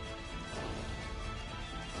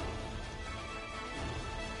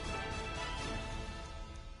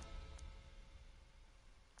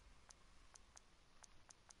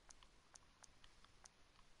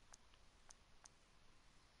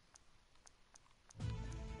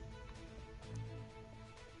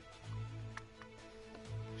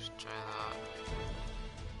 Just try that.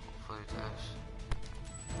 Hopefully this.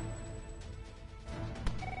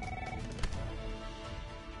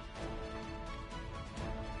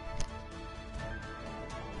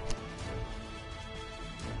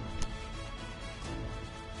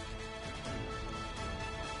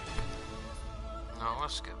 No,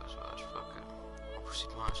 let's skip this match, fuck it. We'll proceed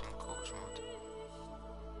match in coach mode.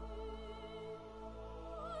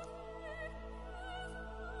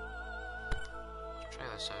 Let's try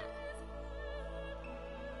this out.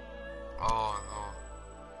 Oh no.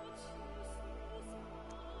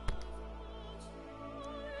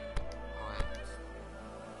 Oh wait.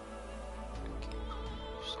 Okay.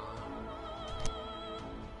 So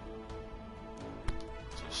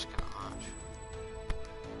just skip the match.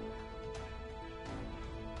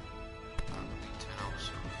 That would be 2-0,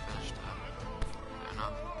 so we finished that. Fair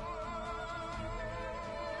enough.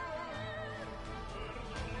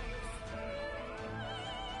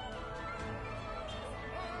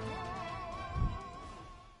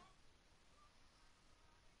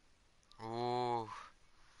 Oh,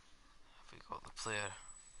 have we got the player?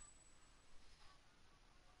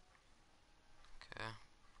 Okay.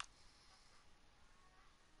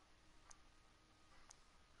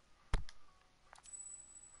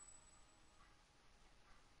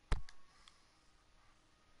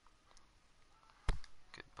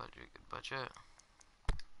 Good budget.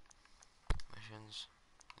 Missions.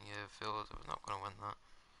 Yeah, failed. We're not gonna win that.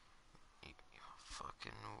 You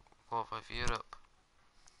fucking qualify for Europe.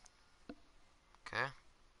 Okay.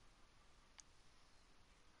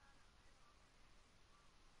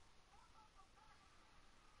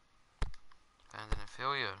 Abandon a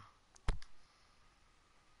failure.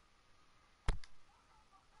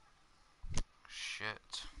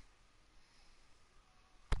 Shit.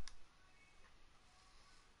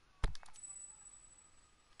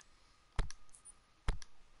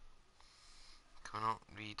 Can we not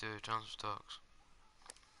redo transfer stocks?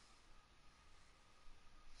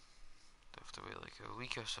 Do I have to wait like a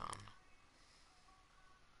week or something?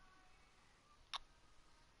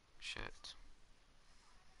 Shit.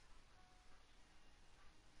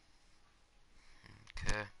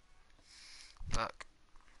 Okay. Back.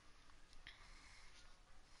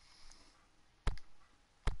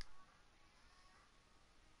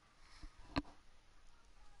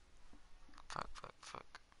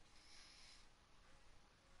 Fuck.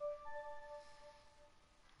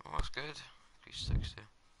 Oh, that's good. 360.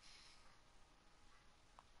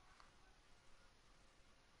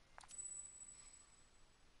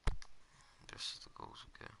 This is the goals,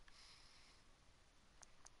 okay.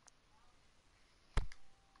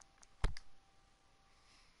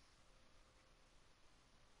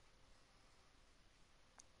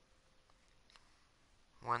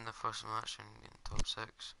 Win the first match and get in top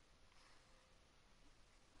 6.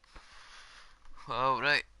 Well,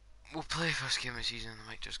 right. We'll play first game of the season. I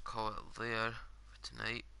might just call it there for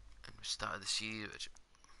tonight. And we started the series, which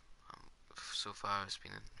so far has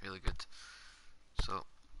been really good. So,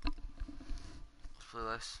 let's play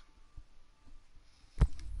this.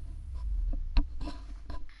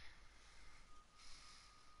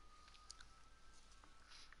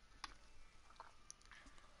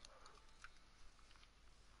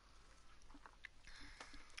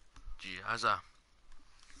 Jazza.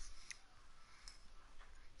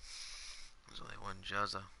 There's only one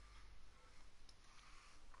Jazza.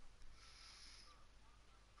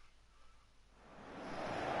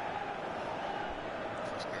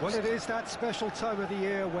 Well, it is that special time of the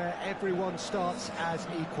year where everyone starts as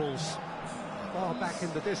equals. Far back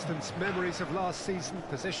in the distance, memories of last season,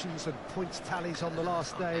 positions and points tallies on the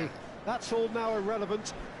last day, that's all now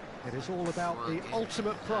irrelevant. It is all about the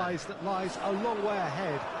ultimate prize that lies a long way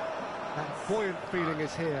ahead. That buoyant feeling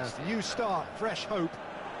is here. New start, fresh hope.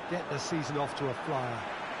 Get the season off to a flyer.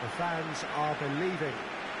 The fans are believing.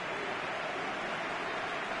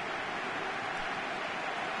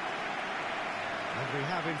 And we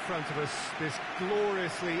have in front of us this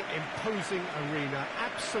gloriously imposing arena,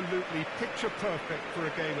 absolutely picture perfect for a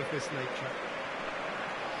game of this nature.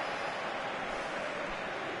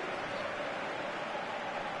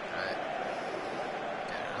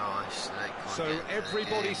 So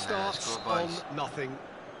everybody starts on nothing.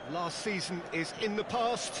 Last season is in the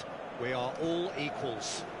past. We are all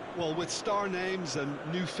equals. Well, with star names and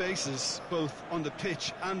new faces, both on the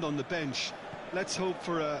pitch and on the bench, let's hope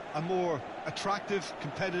for a more attractive,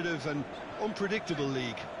 competitive and unpredictable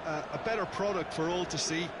league. A better product for all to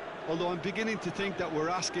see, although I'm beginning to think that we're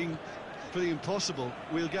asking for the impossible.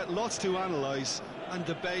 We'll get lots to analyse and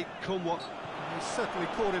debate come what... He's certainly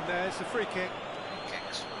caught him there. It's a free kick.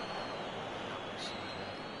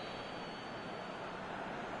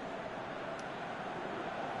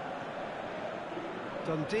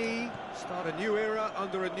 Dundee start a new era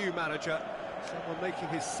under a new manager. Someone making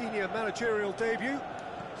his senior managerial debut.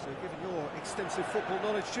 So given your extensive football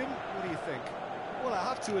knowledge, Jim, what do you think? Well, I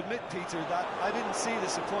have to admit, Peter, that I didn't see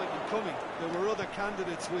this appointment coming. There were other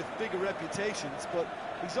candidates with bigger reputations, but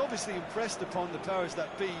he's obviously impressed upon the powers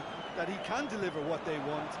that be that he can deliver what they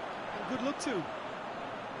want. And good luck to him.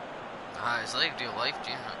 It's like real life,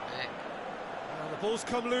 Jim. The ball's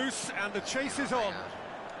come loose and the chase is on.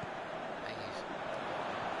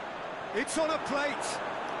 It's on a plate.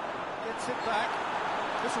 Gets it back.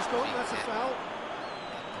 This is gone, that's a foul.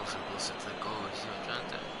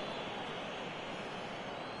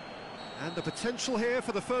 And the potential here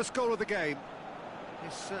for the first goal of the game.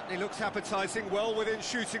 This certainly looks appetising, well within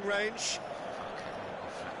shooting range.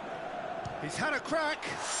 He's had a crack.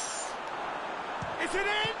 Is it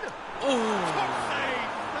in? Oh! Top save!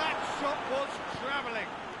 That shot was travelling.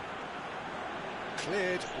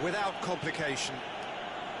 Cleared without complication.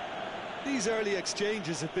 These early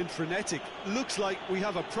exchanges have been frenetic. Looks like we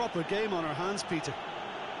have a proper game on our hands, Peter.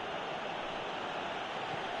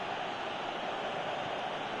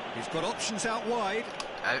 He's got options out wide.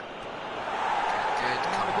 Out. Good,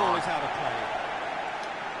 And the ball is out of play.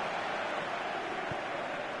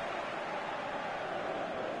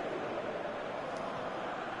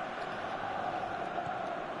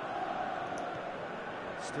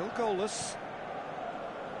 Still goalless.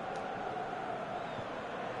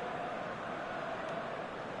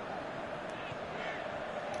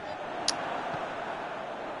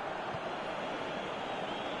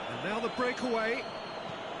 And now the breakaway.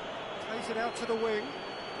 Plays it out to the wing.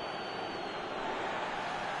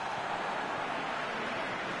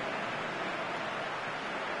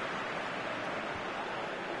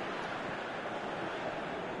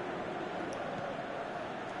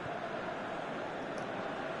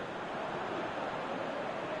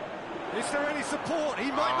 Is there any support?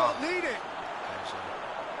 He might not need it.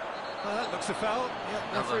 That looks a foul.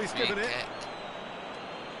 Yeah, referee's given it.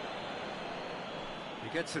 He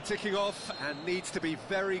gets the ticking off and needs to be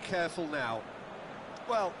very careful now.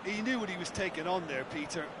 Well, he knew what he was taking on there,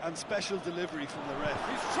 Peter, and special delivery from the ref.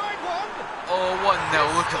 He's tried one! Oh,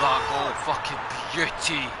 1-0, look at that goal, fucking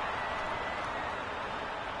beauty.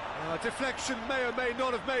 Deflection may or may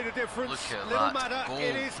not have made a difference. Look at Little that matter, goal.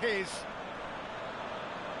 it is his.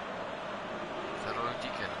 I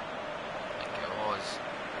think it was.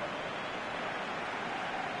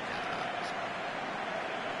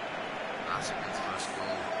 That's a good first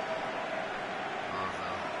goal. Oh,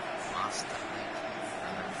 the Master League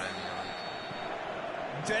and the Premier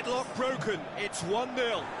League. Deadlock broken, it's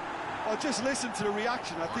 1-0. Oh, just listen to the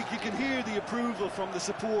reaction. I think you can hear the approval from the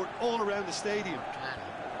support all around the stadium.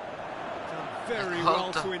 Done very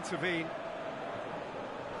well to intervene.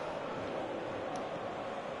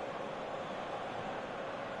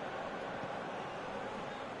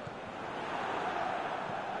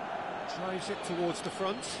 Drives it towards the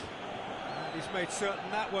front. And he's made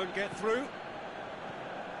certain that won't get through.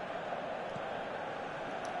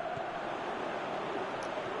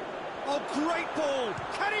 Oh, great ball!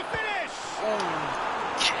 Can he finish? Oh,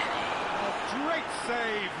 Kenny! A great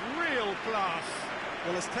save, real class.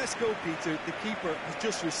 Well, as tests go, Peter, the keeper has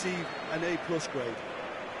just received an A+ grade.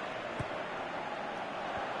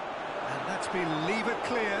 And that's been levered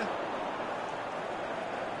clear.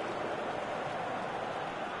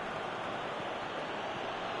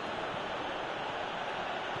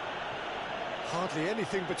 Hardly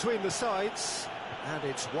anything between the sides, and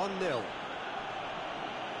it's 1-0.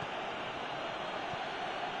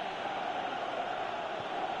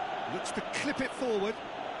 Looks to clip it forward.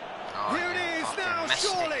 Oh, Here it is now,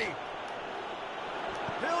 surely!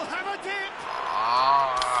 He'll have a dip!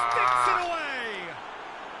 Sticks it away!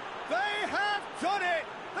 They have done it!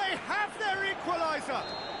 They have their equaliser!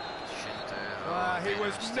 He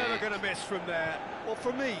was never going to miss from there. Well,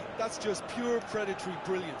 for me, that's just pure predatory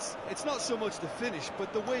brilliance. It's not so much the finish,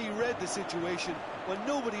 but the way he read the situation when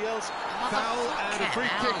nobody else... Foul and a free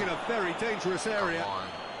kick in a very dangerous area. Come on.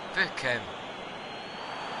 Book him.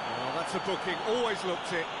 Well, that's a booking, always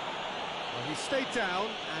looked it. Well, he stayed down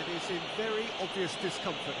and is in very obvious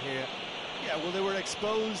discomfort here. Yeah, well, they were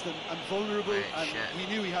exposed and vulnerable, and shit. he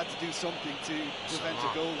knew he had to do something to prevent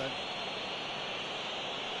a goal then.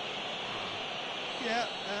 Yeah,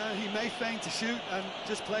 he may feign to shoot and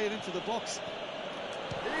just play it into the box.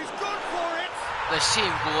 He's gone for it! The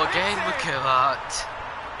same goal again, look at that.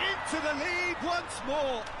 Into the lead once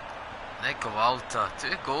more. Nico Walter,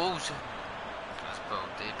 2 goals. That's well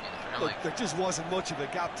debut, really. Look, there just wasn't much of a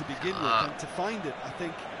gap to begin with, and to find it, I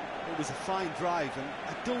think it was a fine drive, and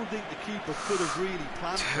I don't think the keeper could have really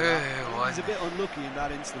planned for that. He's a bit unlucky in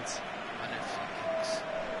that instance.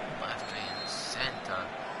 Left wing centre.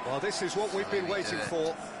 Well, this is what we've been waiting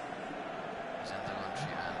for.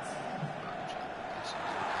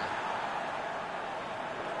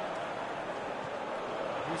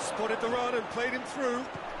 He spotted the run and played him through.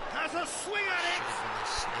 Has a swing at it!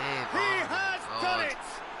 He has done it!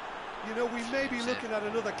 You know, we may be looking at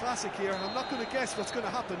another classic here, and I'm not going to guess what's going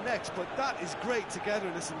to happen next, but that is great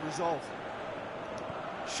togetherness and resolve.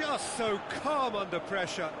 Just so calm under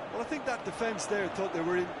pressure. Well, I think that defence there thought they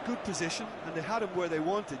were in good position, and they had him where they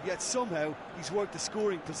wanted, yet somehow he's worked the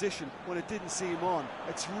scoring position when it didn't see him on.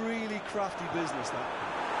 It's really crafty business, that.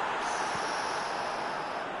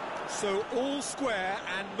 So all square,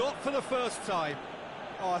 and not for the first time.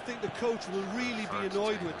 Oh, I think the coach will really be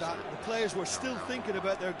annoyed with that. The players were still thinking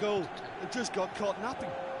about their goal and just got caught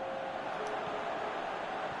napping.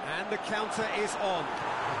 And the counter is on.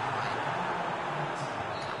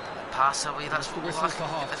 Pass away, that's the whistle for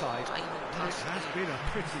half-time. It has been a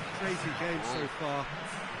pretty crazy game so far.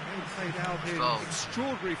 Game played out in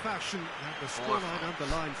extraordinary fashion, and the scoreline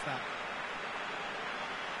underlines that.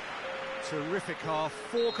 Terrific half,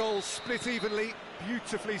 4 goals split evenly,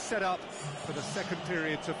 beautifully set up for the second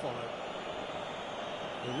period to follow.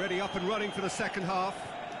 Already up and running for the second half.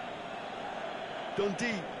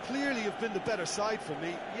 Dundee clearly have been the better side for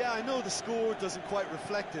me. Yeah, I know the score doesn't quite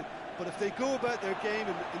reflect it, but if they go about their game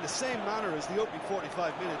in the same manner as the opening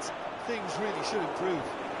 45 minutes, things really should improve.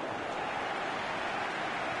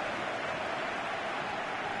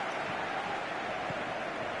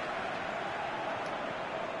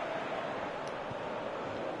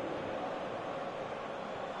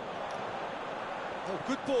 Oh,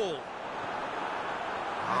 good ball.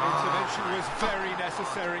 That intervention was very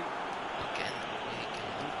necessary.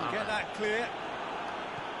 We'll get that clear.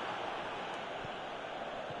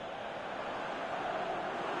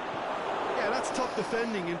 Yeah, that's top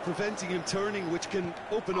defending and preventing him turning, which can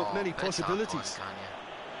open up many possibilities.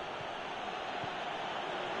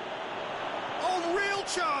 Oh, real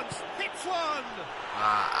chance! Hits one!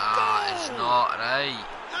 It's not right.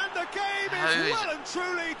 And the game is well and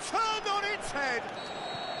truly turned on its head.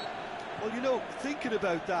 Well, you know, thinking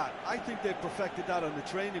about that, I think they perfected that on the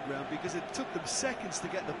training ground because it took them seconds to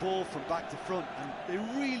get the ball from back to front, and they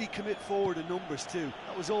really commit forward in numbers too.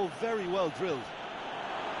 That was all very well drilled.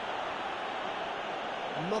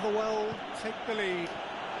 Motherwell take the lead.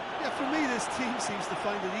 Yeah, for me, this team seems to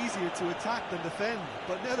find it easier to attack than defend,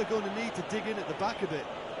 but now they're going to need to dig in at the back a bit.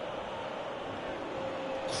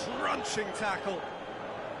 Crunching tackle.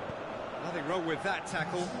 Nothing wrong with that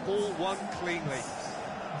tackle. Ball won cleanly.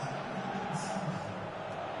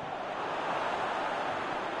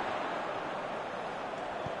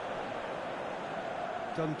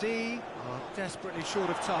 Dundee are desperately short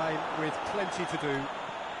of time with plenty to do.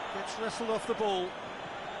 Gets wrestled off the ball.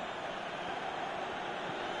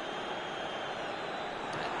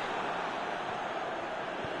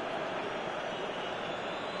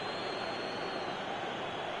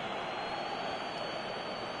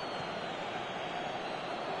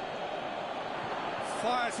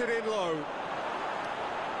 Fires it in low.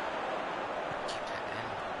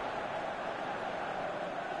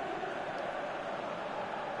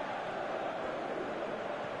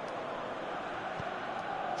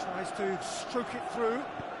 Tries to stroke it through.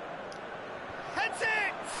 Heads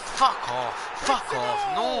it! Fuck off! Fuck It's a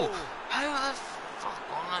off! goal! No! How the fuck,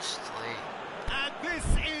 honestly? And this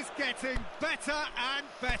is getting better and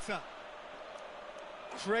better.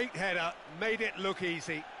 Great header, made it look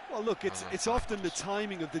easy. Well, look, it's often the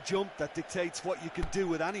timing of the jump that dictates what you can do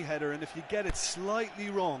with any header, and if you get it slightly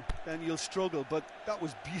wrong, then you'll struggle. But that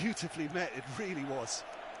was beautifully met, it really was.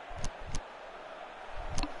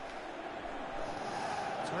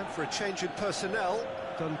 Time for a change in personnel.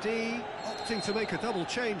 Dundee opting to make a double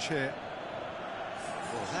change here.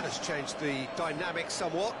 Well, that has changed the dynamic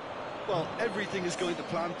somewhat. Well, everything is going to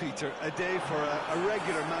plan, Peter. A day for a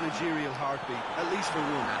regular managerial heartbeat, at least for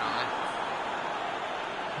one.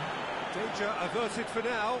 Danger averted for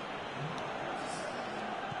now.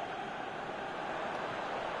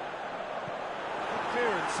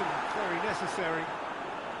 Clearance and very necessary.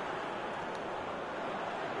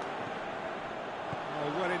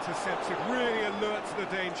 Oh, well intercepted, really alert to the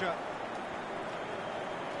danger.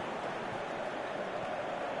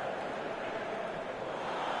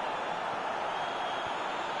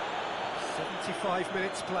 "75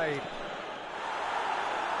 minutes played.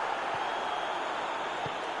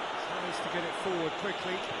 Tries to get it forward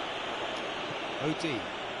quickly. OD.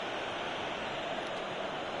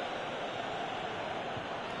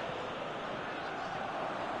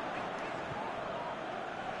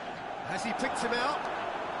 Has he picked him out?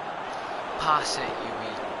 Pass it, you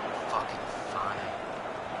wee fucking fanny.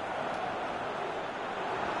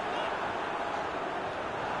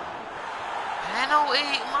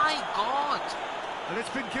 Penalty, my god! And it's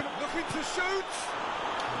been given, looking to shoot!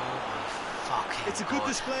 Oh my fucking It's a good god.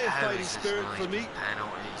 display of How fighting is this spirit not for even me.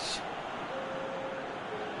 Penalties.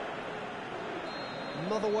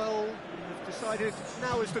 Motherwell have decided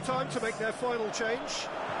now is the time to make their final change.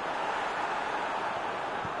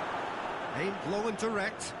 Aimed long and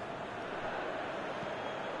direct.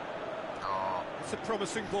 Oh, It's a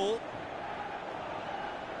promising ball.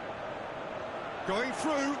 Going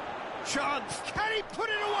through. Chance. Can he put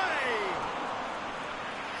it away?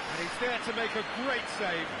 And he's there to make a great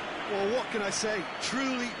save. Well, what can I say?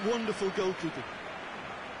 Truly wonderful goalkeeping.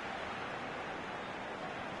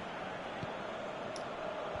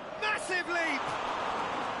 Massive leap!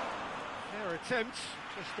 Their attempt,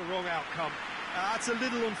 just the wrong outcome. That's a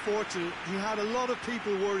little unfortunate. He had a lot of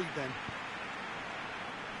people worried then.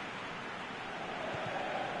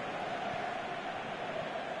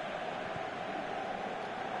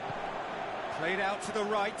 Played out to the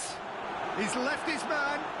right. He's left his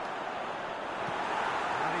man.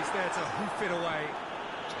 And he's there to hoof it away.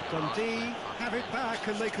 Dundee have it back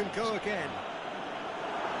and they can go again.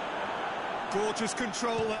 Gorgeous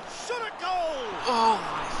control. Shot a goal! oh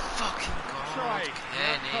my fucking god. Try.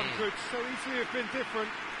 Outcome Kenny. could so easily have been different.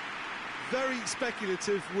 Very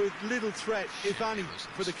speculative with little threat, if any,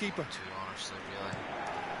 for the keeper. Too honestly, really.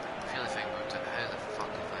 I really think about it. How the fuck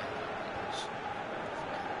have I ended this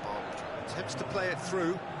fucking ball drop? Attempts to play it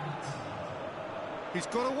through. He's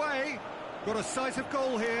got away. Got a sight of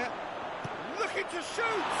goal here. Looking to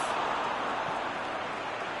shoot.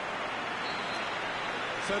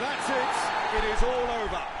 So that's it. It is all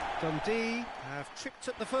over. Dundee have tripped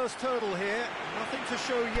at the first hurdle here. Nothing to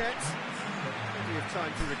show yet. Plenty of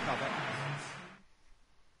time to recover.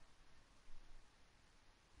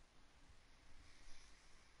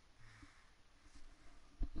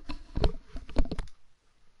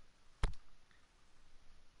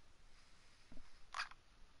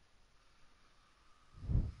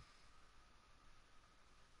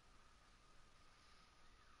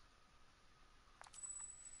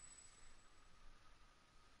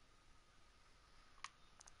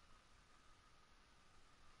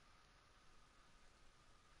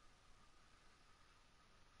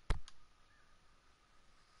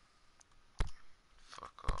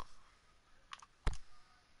 Fuck off.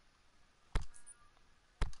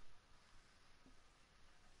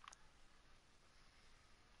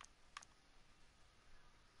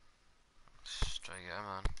 Just try to get him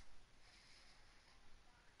on.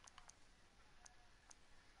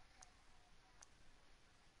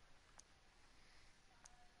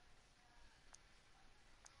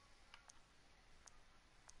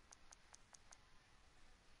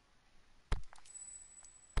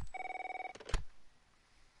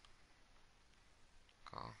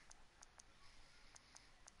 Go.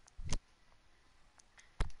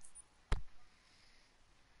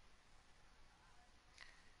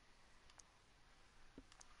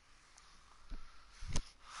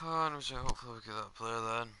 Oh, and hopefully we get that player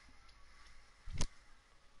then.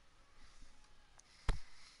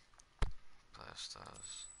 Player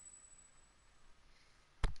stars.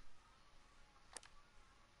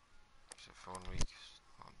 for 1 week.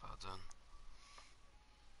 Not bad done.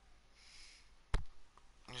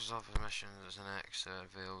 Use office missions as an X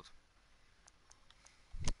revealed.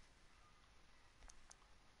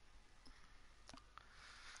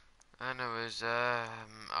 Anyways,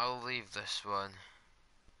 I'll leave this one.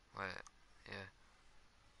 Wait, yeah.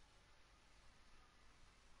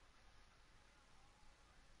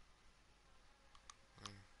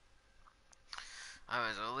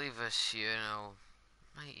 Anyways, I'll leave this here and I'll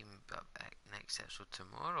might even be back next episode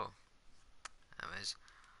tomorrow. Anyways,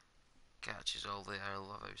 catch you all later. I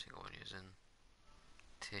love how you and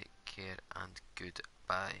take care and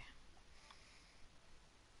goodbye.